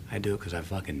 I do it because I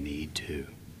fucking need to.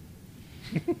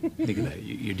 Think about it.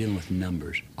 You're dealing with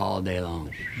numbers all day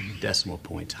long. Decimal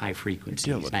points, high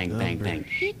frequencies, bang, bang, bang.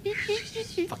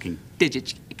 Fucking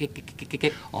digits.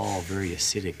 All very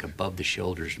acidic, above the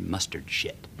shoulders, mustard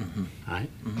shit. All right?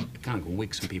 It kind of can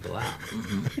wig some people out.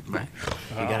 Right?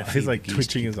 You gotta he's feed like the geese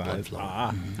twitching to his keep the blood eyes.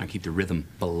 flowing. I keep the rhythm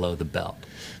below the belt.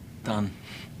 Done.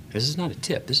 This is not a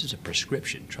tip. This is a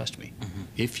prescription. Trust me.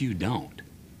 If you don't,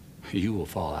 you will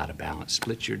fall out of balance,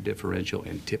 split your differential,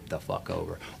 and tip the fuck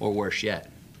over. Or worse yet,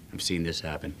 I've seen this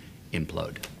happen,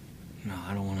 implode. No,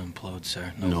 I don't want to implode,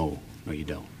 sir. No, you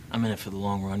don't. I'm in it for the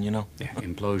long run, you know? Yeah,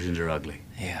 implosions are ugly.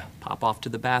 Yeah. Pop off to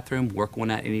the bathroom, work one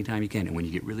out anytime you can, and when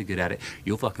you get really good at it,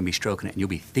 you'll fucking be stroking it, and you'll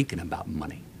be thinking about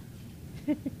money.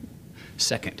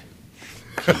 Second.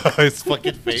 His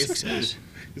fucking face. Success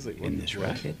in this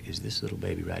racket is this little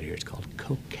baby right here. It's called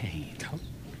cocaine.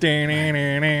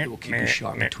 It will keep you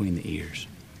sharp between the ears.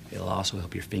 It'll also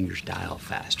help your fingers dial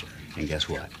faster. And guess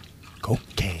what?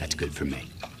 Cocaine. That's good for me.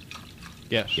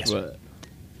 Yes. Yes.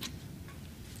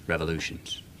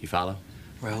 Revolutions. You follow?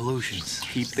 Revolutions.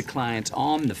 Keep the clients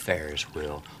on the Ferris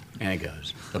wheel. And it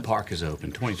goes. The park is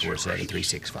open 24/7,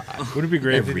 365. Would it be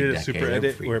great if Every they did a decade, super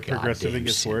edit every where it progressively goddamn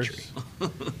gets worse? century.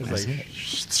 It's like,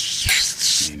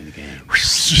 Name of the game.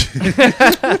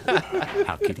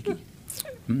 How kitty.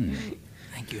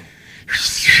 Thank you.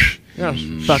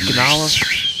 Fucking olive.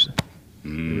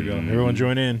 Here we go. Everyone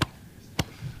join in.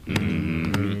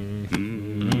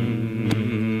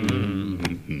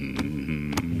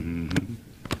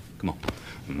 Come on.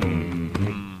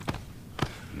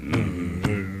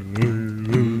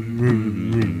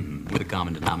 With a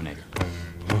common denominator.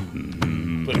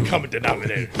 With a common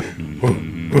denominator.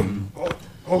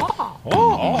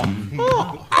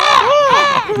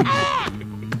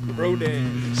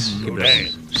 Rodance.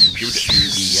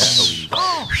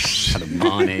 How the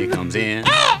money comes in,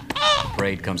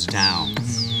 parade comes to town.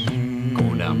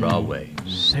 Going down Broadway.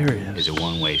 Serious. It's a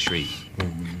one-way street.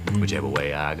 Whichever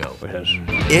way I go.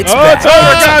 It's Oh, it's over!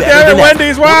 God damn it,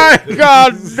 Wendy's! Why?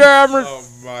 God damn it! Oh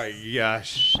my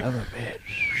gosh. Son of a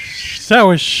bitch. That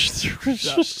was.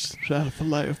 Shut up for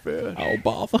life, man. Oh,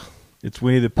 bother. It's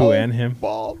Winnie the Pooh and him.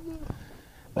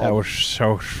 That was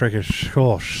so freaking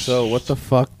cool. So what the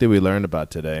fuck did we learn about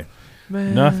today?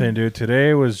 Man. Nothing, dude.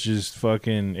 Today was just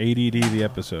fucking ADD the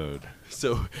episode.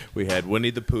 So we had Winnie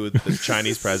the Pooh, the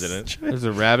Chinese president. There's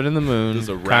a rabbit in the moon. There's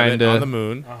a rabbit kinda. on the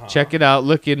moon. Check it out.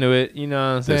 Look into it. You know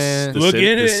what I'm saying? Look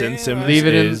in it. Leave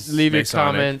it in. is Leave your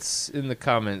Masonic. comments in the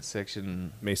comments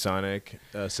section. Masonic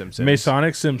Simpsons.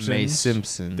 Masonic Simpsons. May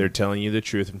Simpson. They're telling you the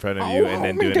truth in front of you and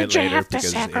then doing it later because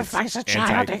it's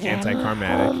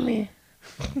anti-karmatic.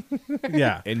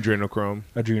 Yeah. Adrenochrome.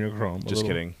 Adrenochrome. Just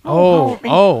kidding.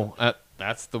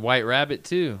 That's the white rabbit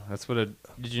too. That's what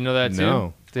did you know that too?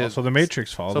 No. So the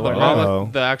Matrix falls. So Oh.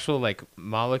 the actual like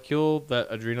molecule that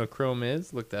adrenochrome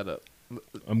is. Look that up.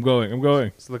 I'm going.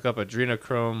 Let's look up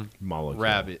adrenochrome Molecule.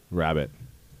 rabbit.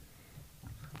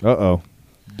 Uh-oh.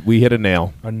 We hit a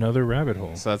nail. Another rabbit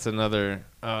hole. So that's another.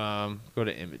 Go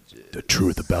to images. The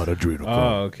truth about adrenochrome.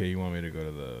 Oh, okay. You want me to go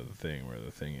to the thing where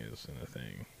the thing is in the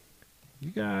thing.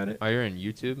 You got it. Oh, you're in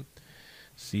YouTube?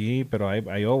 Sí, pero hay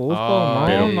busco. Oh,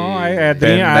 No. Hay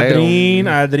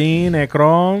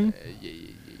adrenochrome.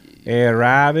 A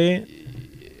rabbit.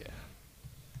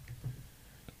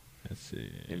 see.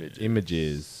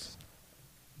 Images.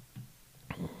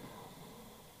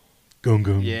 Gung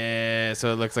gung. Yeah,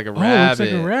 so it looks like a Oh, rabbit. it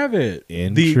looks like a rabbit. The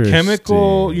Interesting.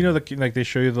 chemical, you know, like they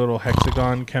show you the little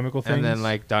hexagon chemical things. And then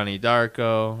like Donnie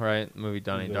Darko, right? Movie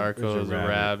Donnie There's Darko is a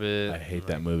rabbit. I hate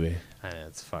that movie.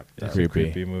 It's fucked It's up. a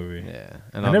creepy movie. Yeah.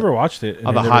 I never watched it. and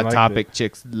All I the never Hot liked Topic it.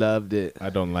 chicks loved it. I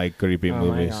don't like creepy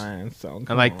movies. And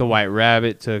like the White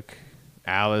Rabbit took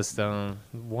Alice down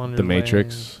Wonderland. The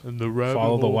Matrix. And the rabbit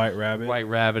Follow the hole. White Rabbit. White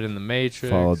Rabbit in the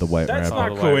Matrix. Follow the White That's Rabbit. not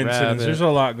Follow the White coincidence. Rabbit. There's a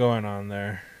lot going on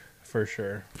there, for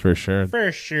sure. For sure.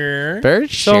 For sure. For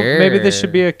So sure. maybe this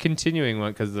should be a continuing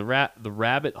one because the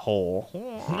rabbit hole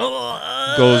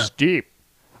goes deep.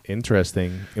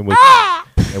 Interesting.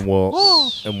 And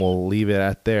we'll leave it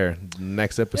at there.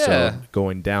 Next episode, Yeah.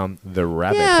 going down the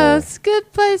rabbit hole. a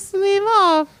good place to leave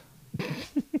off.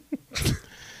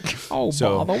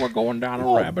 So- we're going down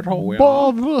a rabbit hole.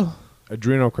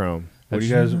 Adrenochrome. What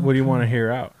do you want to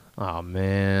hear out? Oh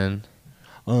man,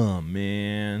 Oh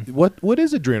man, What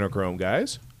is adrenochrome,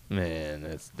 guys? man,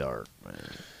 it's dark, man.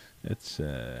 it's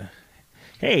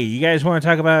Hey, you guys want to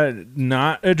talk about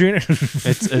not adrenal?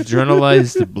 It's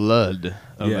adrenalized blood.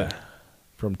 Yeah.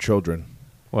 From children.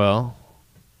 Well,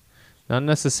 not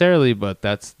necessarily, but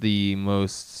that's the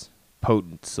most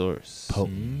potent source.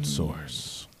 Potent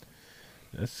source.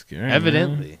 That's scary.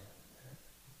 Evidently.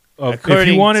 If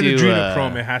According you wanted to,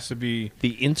 adrenochrome, it has to be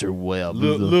The interweb.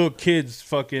 little kids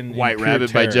fucking White in pure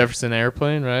Rabbit by terror. Jefferson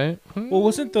Airplane, right? Well,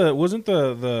 wasn't the let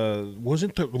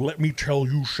me tell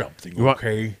you something, You want-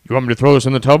 okay? You want me to throw this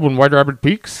in the tub when White Rabbit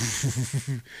peaks?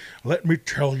 Let me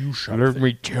tell you something. Let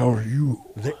me tell you.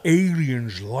 The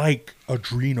aliens like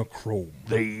adrenochrome.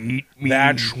 They eat me.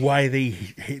 That's why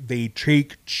they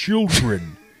take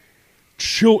children.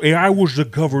 And I was the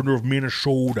governor of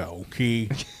Minnesota, okay?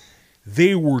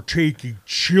 They were taking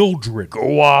children.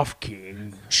 Go off,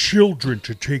 King. Children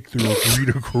to take their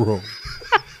adrenochrome.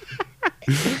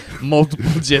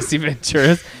 Multiple Jesse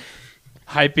Venturas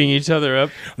hyping each other up.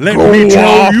 Let Go me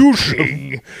tell off, you King.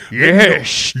 something.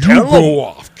 Yes, You tell go 'em.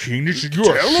 off, King. You're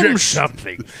Tell a him sex,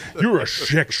 something. You're a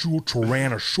sexual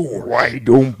tyrannosaurus. I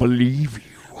don't believe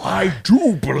you. I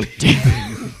do believe you.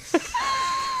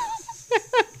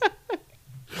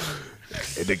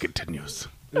 And it continues.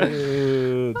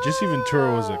 Jesse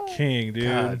Ventura was a king, dude.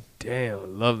 God damn, I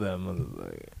love that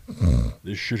motherfucker.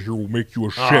 This shit here will make you a Oh,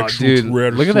 sexual dude,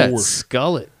 tyrannosaurus. look at that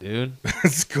skullet, dude.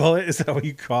 Skullet? Is that what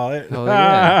you call it? Hell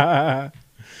yeah.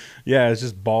 Yeah, it's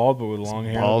just bald, but with long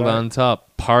hair. Bald on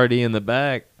top, party in the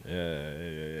back.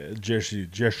 Yeah. Jesse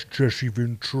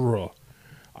Ventura.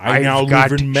 I I've now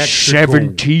got live in Mexico.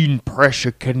 17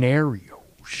 pressure canarios.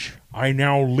 I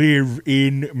now live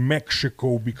in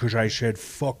Mexico because I said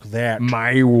fuck that.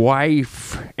 My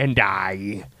wife and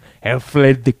I have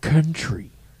fled the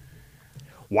country.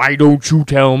 Why don't you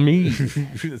tell me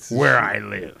where I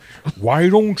live? Why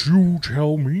don't you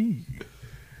tell me?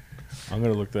 I'm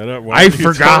gonna look that up. Why I don't you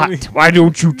tell forgot. me? Why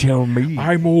don't you tell me?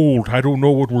 I'm old. I don't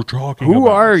know what we're talking about. Who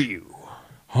are you?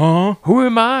 Huh? Who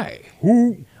am I?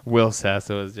 Who? Will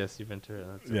Sasso is Jesse Ventura.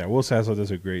 That's Yeah, Will Sasso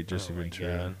does a great Jesse Oh my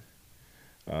Ventura.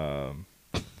 I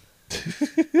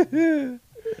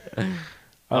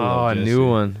Oh, love a Jesse. new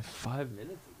one. 5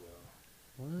 minutes ago.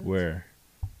 What? Where?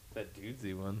 That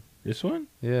dudesy one. This one?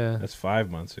 Yeah. That's 5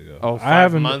 months ago. Oh, I 5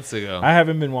 haven't- months ago. I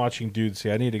haven't been watching Dude See.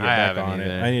 I need to get I back haven't on it.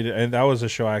 either. I need to, and that was a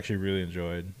show I actually really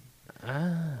enjoyed.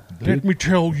 Ah. Let me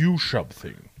tell you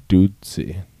something. Dude,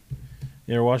 see.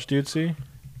 You ever watch Dude See?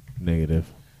 Negative.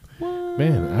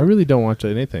 Man, I really don't watch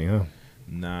anything, huh?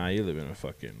 Nah, you live in a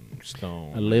fucking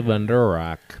stone. I live under a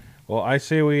rock. Well, I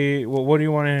say we. Well, what do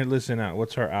you want to listen out?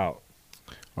 What's our out?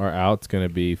 Our out's gonna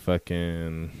be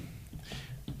fucking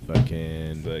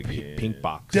Pink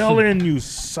Box. Dylan, you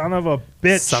son of a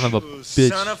bitch! Son of a bitch.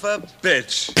 Son of a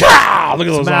bitch. Ah, look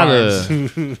at those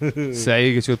What's arms. Say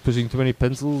you got pushing too many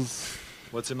pencils.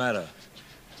 What's the matter?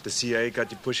 The CIA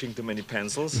got you pushing too many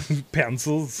pencils?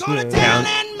 Pencils. Pencils.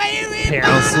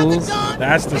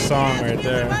 That's the song right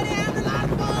there.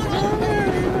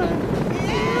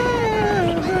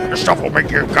 This stuff will make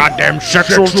you a goddamn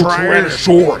sexual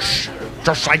tyrannosaurus.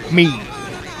 just like me.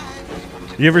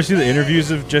 You ever see the interviews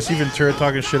of Jesse Ventura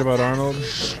talking shit about Arnold?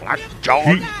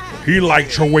 He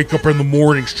likes to wake up in the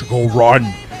mornings to go run,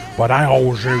 but I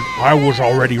was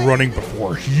already running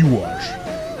before he was,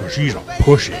 because he's a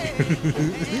pussy.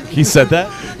 He said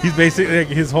that? He's basically, like,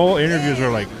 his whole interviews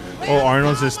were like, oh,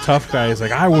 Arnold's this tough guy. He's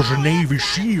like, I was a Navy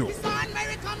SEAL.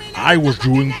 I was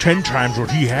doing 10 times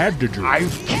what he had to do.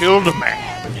 I've killed a man.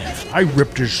 I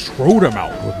ripped his scrotum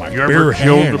out with my You bare ever hands.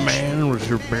 killed a man with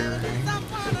your bare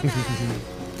hands?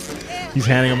 He's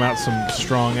handing him out some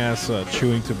strong-ass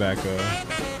chewing tobacco.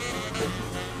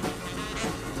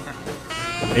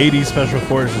 80s special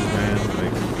forces, man.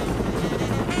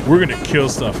 Like, we're gonna kill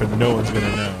stuff and no one's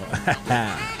gonna know.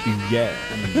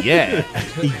 Yeah.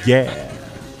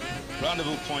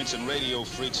 Rendezvous points and radio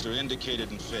freaks are indicated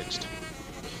and fixed.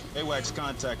 AWACS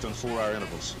contact on 4-hour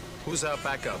intervals. Who's our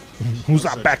backup? Who's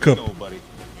our backup? Nobody.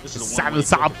 This is a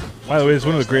By the way, it's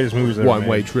one of the greatest movies ever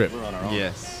One-way made. trip. We're on our own.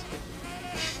 Yes.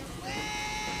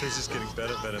 This is getting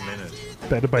better by the minute.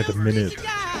 Better by the minute.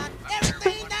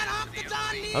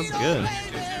 That's good.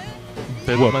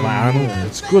 What, my Arnold?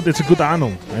 It's good. It's a good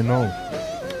Arnold. I know.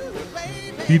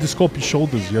 Feed the sculpey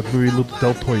shoulders. You have very little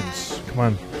deltoids. Come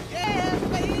on.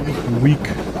 You're weak.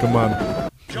 Come on.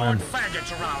 Come on.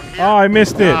 Oh, I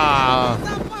missed it.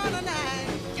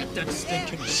 Get that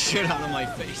stinking shit out of my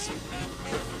face.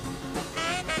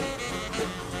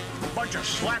 Bunch of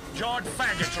slap-jawed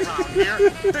faggots around here.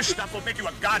 This stuff will make you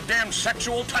a goddamn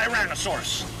sexual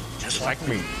tyrannosaurus. Just like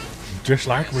me. Just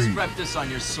like me. Strap this on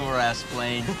your sore ass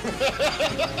plane.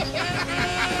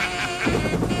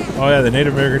 Oh yeah, the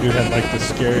Native American dude had like the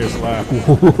scariest laugh.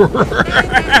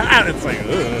 It's like,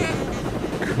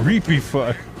 ugh. Creepy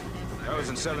fuck. That was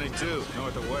in 72,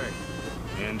 north of Way.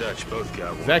 Me and Dutch both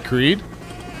got one. Is that Creed?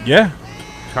 Yeah.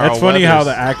 Carl That's funny how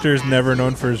Weathers. the actor's never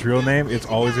known for his real name. It's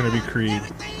always going to be Creed.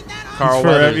 Carl He's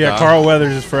forever, Weathers, yeah, dog. Carl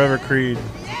Weathers is forever Creed.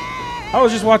 I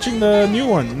was just watching the new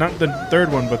one, not the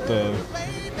third one, but the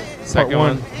Second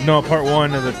part one? No, part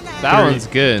one of the. That three. one's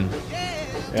good.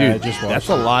 Yeah, Dude, I just watched that's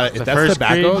a it. lot. If The that's first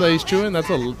tobacco Creed? that he's chewing,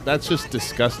 that's just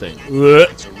disgusting.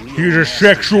 He's a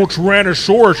sexual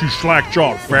tyrannosaurus, you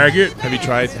slack-jawed faggot. Have you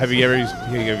tried? Have you guys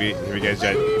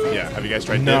tried? Yeah. Have you guys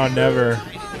tried? No, dip? never.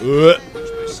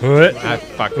 I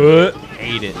fucking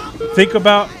hate it. Think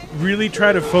about really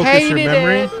try to focus your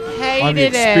memory on the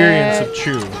experience of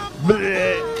chew.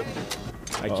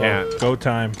 I can't. Go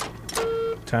time.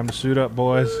 Time to suit up,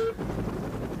 boys.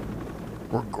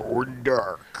 We're going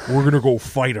dark. We're gonna go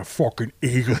fight a fucking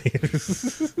alien.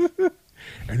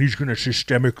 And he's gonna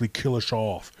systemically kill us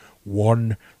off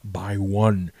one by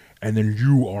one. And then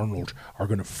you, Arnold, are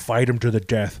gonna fight him to the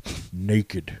death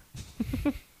naked.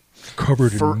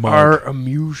 Covered For in mud. our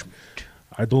amusement.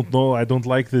 I don't know. I don't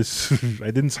like this. I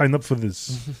didn't sign up for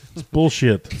this. It's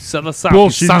bullshit. Set us up,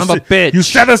 Bullshit. you son of a bitch. You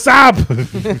set us up!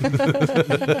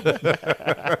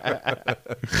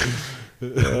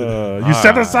 You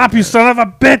set us up, you son of a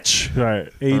bitch! All right,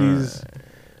 80s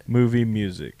movie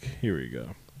music. Here we go.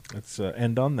 Let's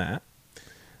end on that.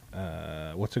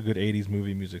 What's a good 80s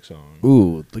movie music song?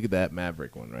 Ooh, look at that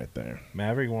Maverick one right there.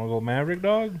 Maverick? You want to go Maverick,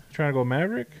 dog? Trying to go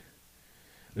Maverick?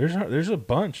 There's a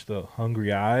bunch, though.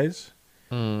 Hungry Eyes,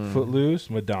 Footloose,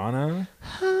 Madonna.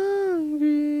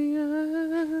 Hungry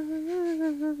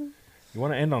You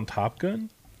want to end on Top Gun?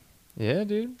 Yeah,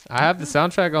 dude. I have the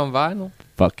soundtrack on vinyl.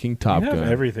 Fucking Top You have Gun.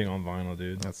 everything on vinyl,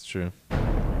 dude. That's true.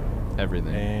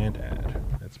 Everything. And add.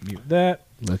 Let's mute that.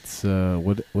 Let's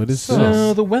what is So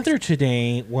this? the weather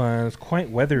today was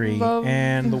quite weathery,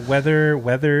 and the weather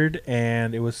weathered,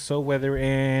 and it was so weather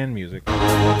and music.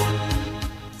 Why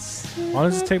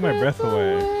does this take my breath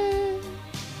away?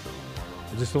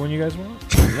 Is this the one you guys want?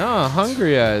 No,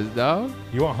 Hungry Eyes, dog.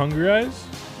 You want Hungry Eyes?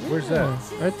 Where's that?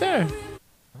 Right there.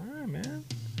 All right, man.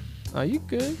 Are you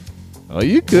good? Oh,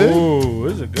 you good? Ooh,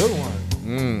 this is a good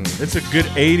one. It's a good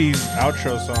 80s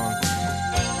outro song.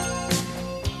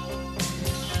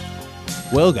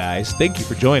 Well, guys, thank you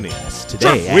for joining us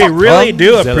today. We really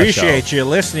do Kongzilla appreciate Show. you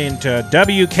listening to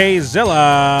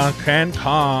WKZilla and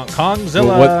Kongzilla.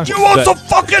 Well, what- You want some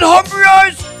fucking Hungry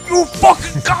Eyes? You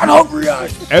fucking got Hungry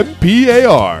Eyes.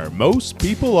 MPAR. Most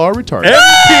people are retarded.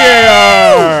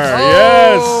 MPAR!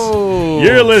 Yes!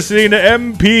 You're listening to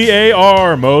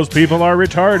MPAR. Most people are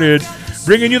retarded.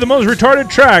 Bringing you the most retarded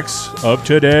tracks of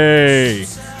today.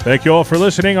 Thank you all for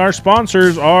listening. Our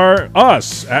sponsors are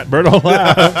us at Berto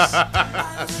Labs,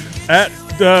 at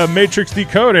Matrix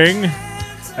Decoding,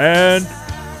 and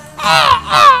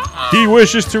he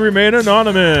wishes to remain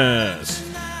anonymous.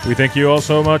 We thank you all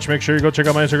so much. Make sure you go check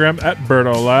out my Instagram at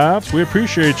Berto Labs. We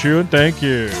appreciate you and thank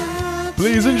you.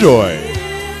 Please enjoy.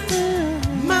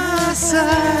 My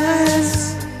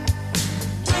size.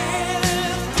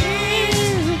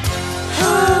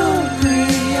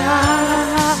 Hungry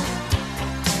eyes.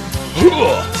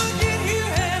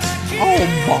 Oh,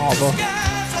 bother.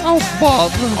 Oh,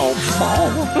 bother. Oh,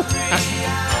 bother.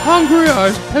 Hungry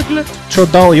Eyes, Piglet.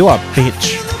 Trudeau, you a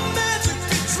bitch.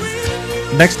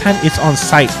 Next time it's on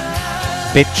site,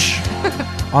 bitch.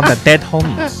 On the dead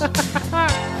homies.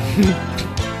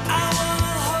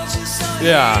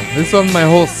 Yeah, this on my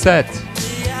whole set.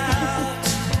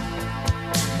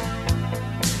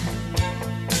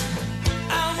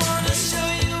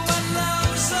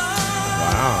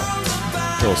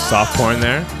 Wow. little soft porn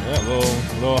there. Yeah,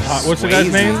 little hot. What's the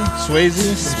guy's name?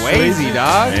 Swayze. Swayze,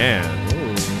 dog. Man.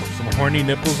 Ooh, some horny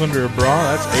nipples under a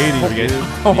bra. That's 80s, dude.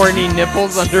 Horny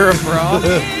nipples under a bra.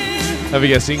 Have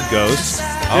you guys seen Ghost?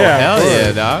 Oh, Yeah, hell of yeah,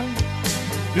 course. dog.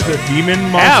 Dude, the demon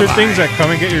monster things that come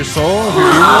and get your soul. If you're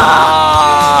evil.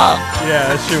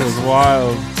 Yeah, that shit was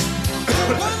wild.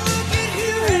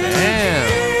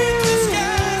 Damn.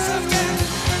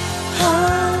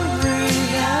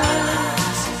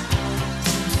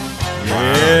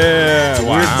 Yeah,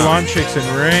 Wow. weird blonde chicks in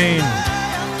Rain.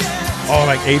 Oh,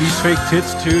 like 80s fake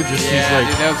tits too. Just these like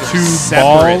dude, those are two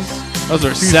separate. balls. Those are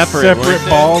Two separate. separate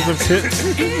balls of tits.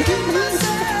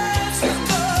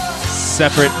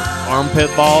 Separate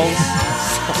armpit balls.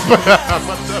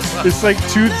 It's like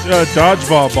two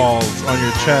dodgeball balls on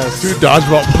your chest. Two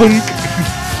dodgeball. Boink.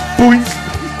 Boink.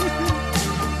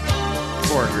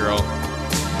 Poor girl.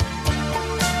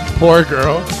 Poor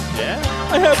girl. Yeah.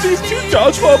 I have these two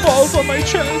dodgeball balls on my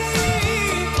chest.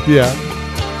 Yeah.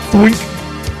 Boink.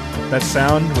 That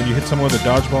sound when you hit someone with a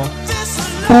dodgeball.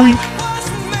 Boink.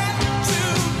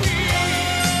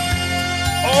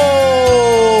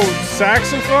 Oh,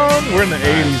 saxophone? We're in the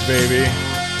 80s, baby.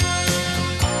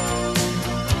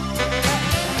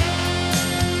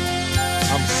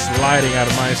 I'm sliding out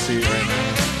of my seat right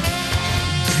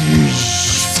now.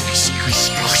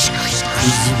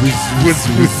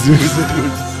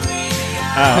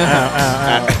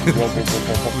 Ow.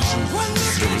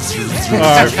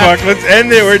 Alright, fuck, let's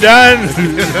end it. We're done.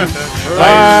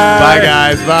 Bye. Bye,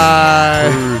 guys.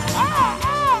 Bye.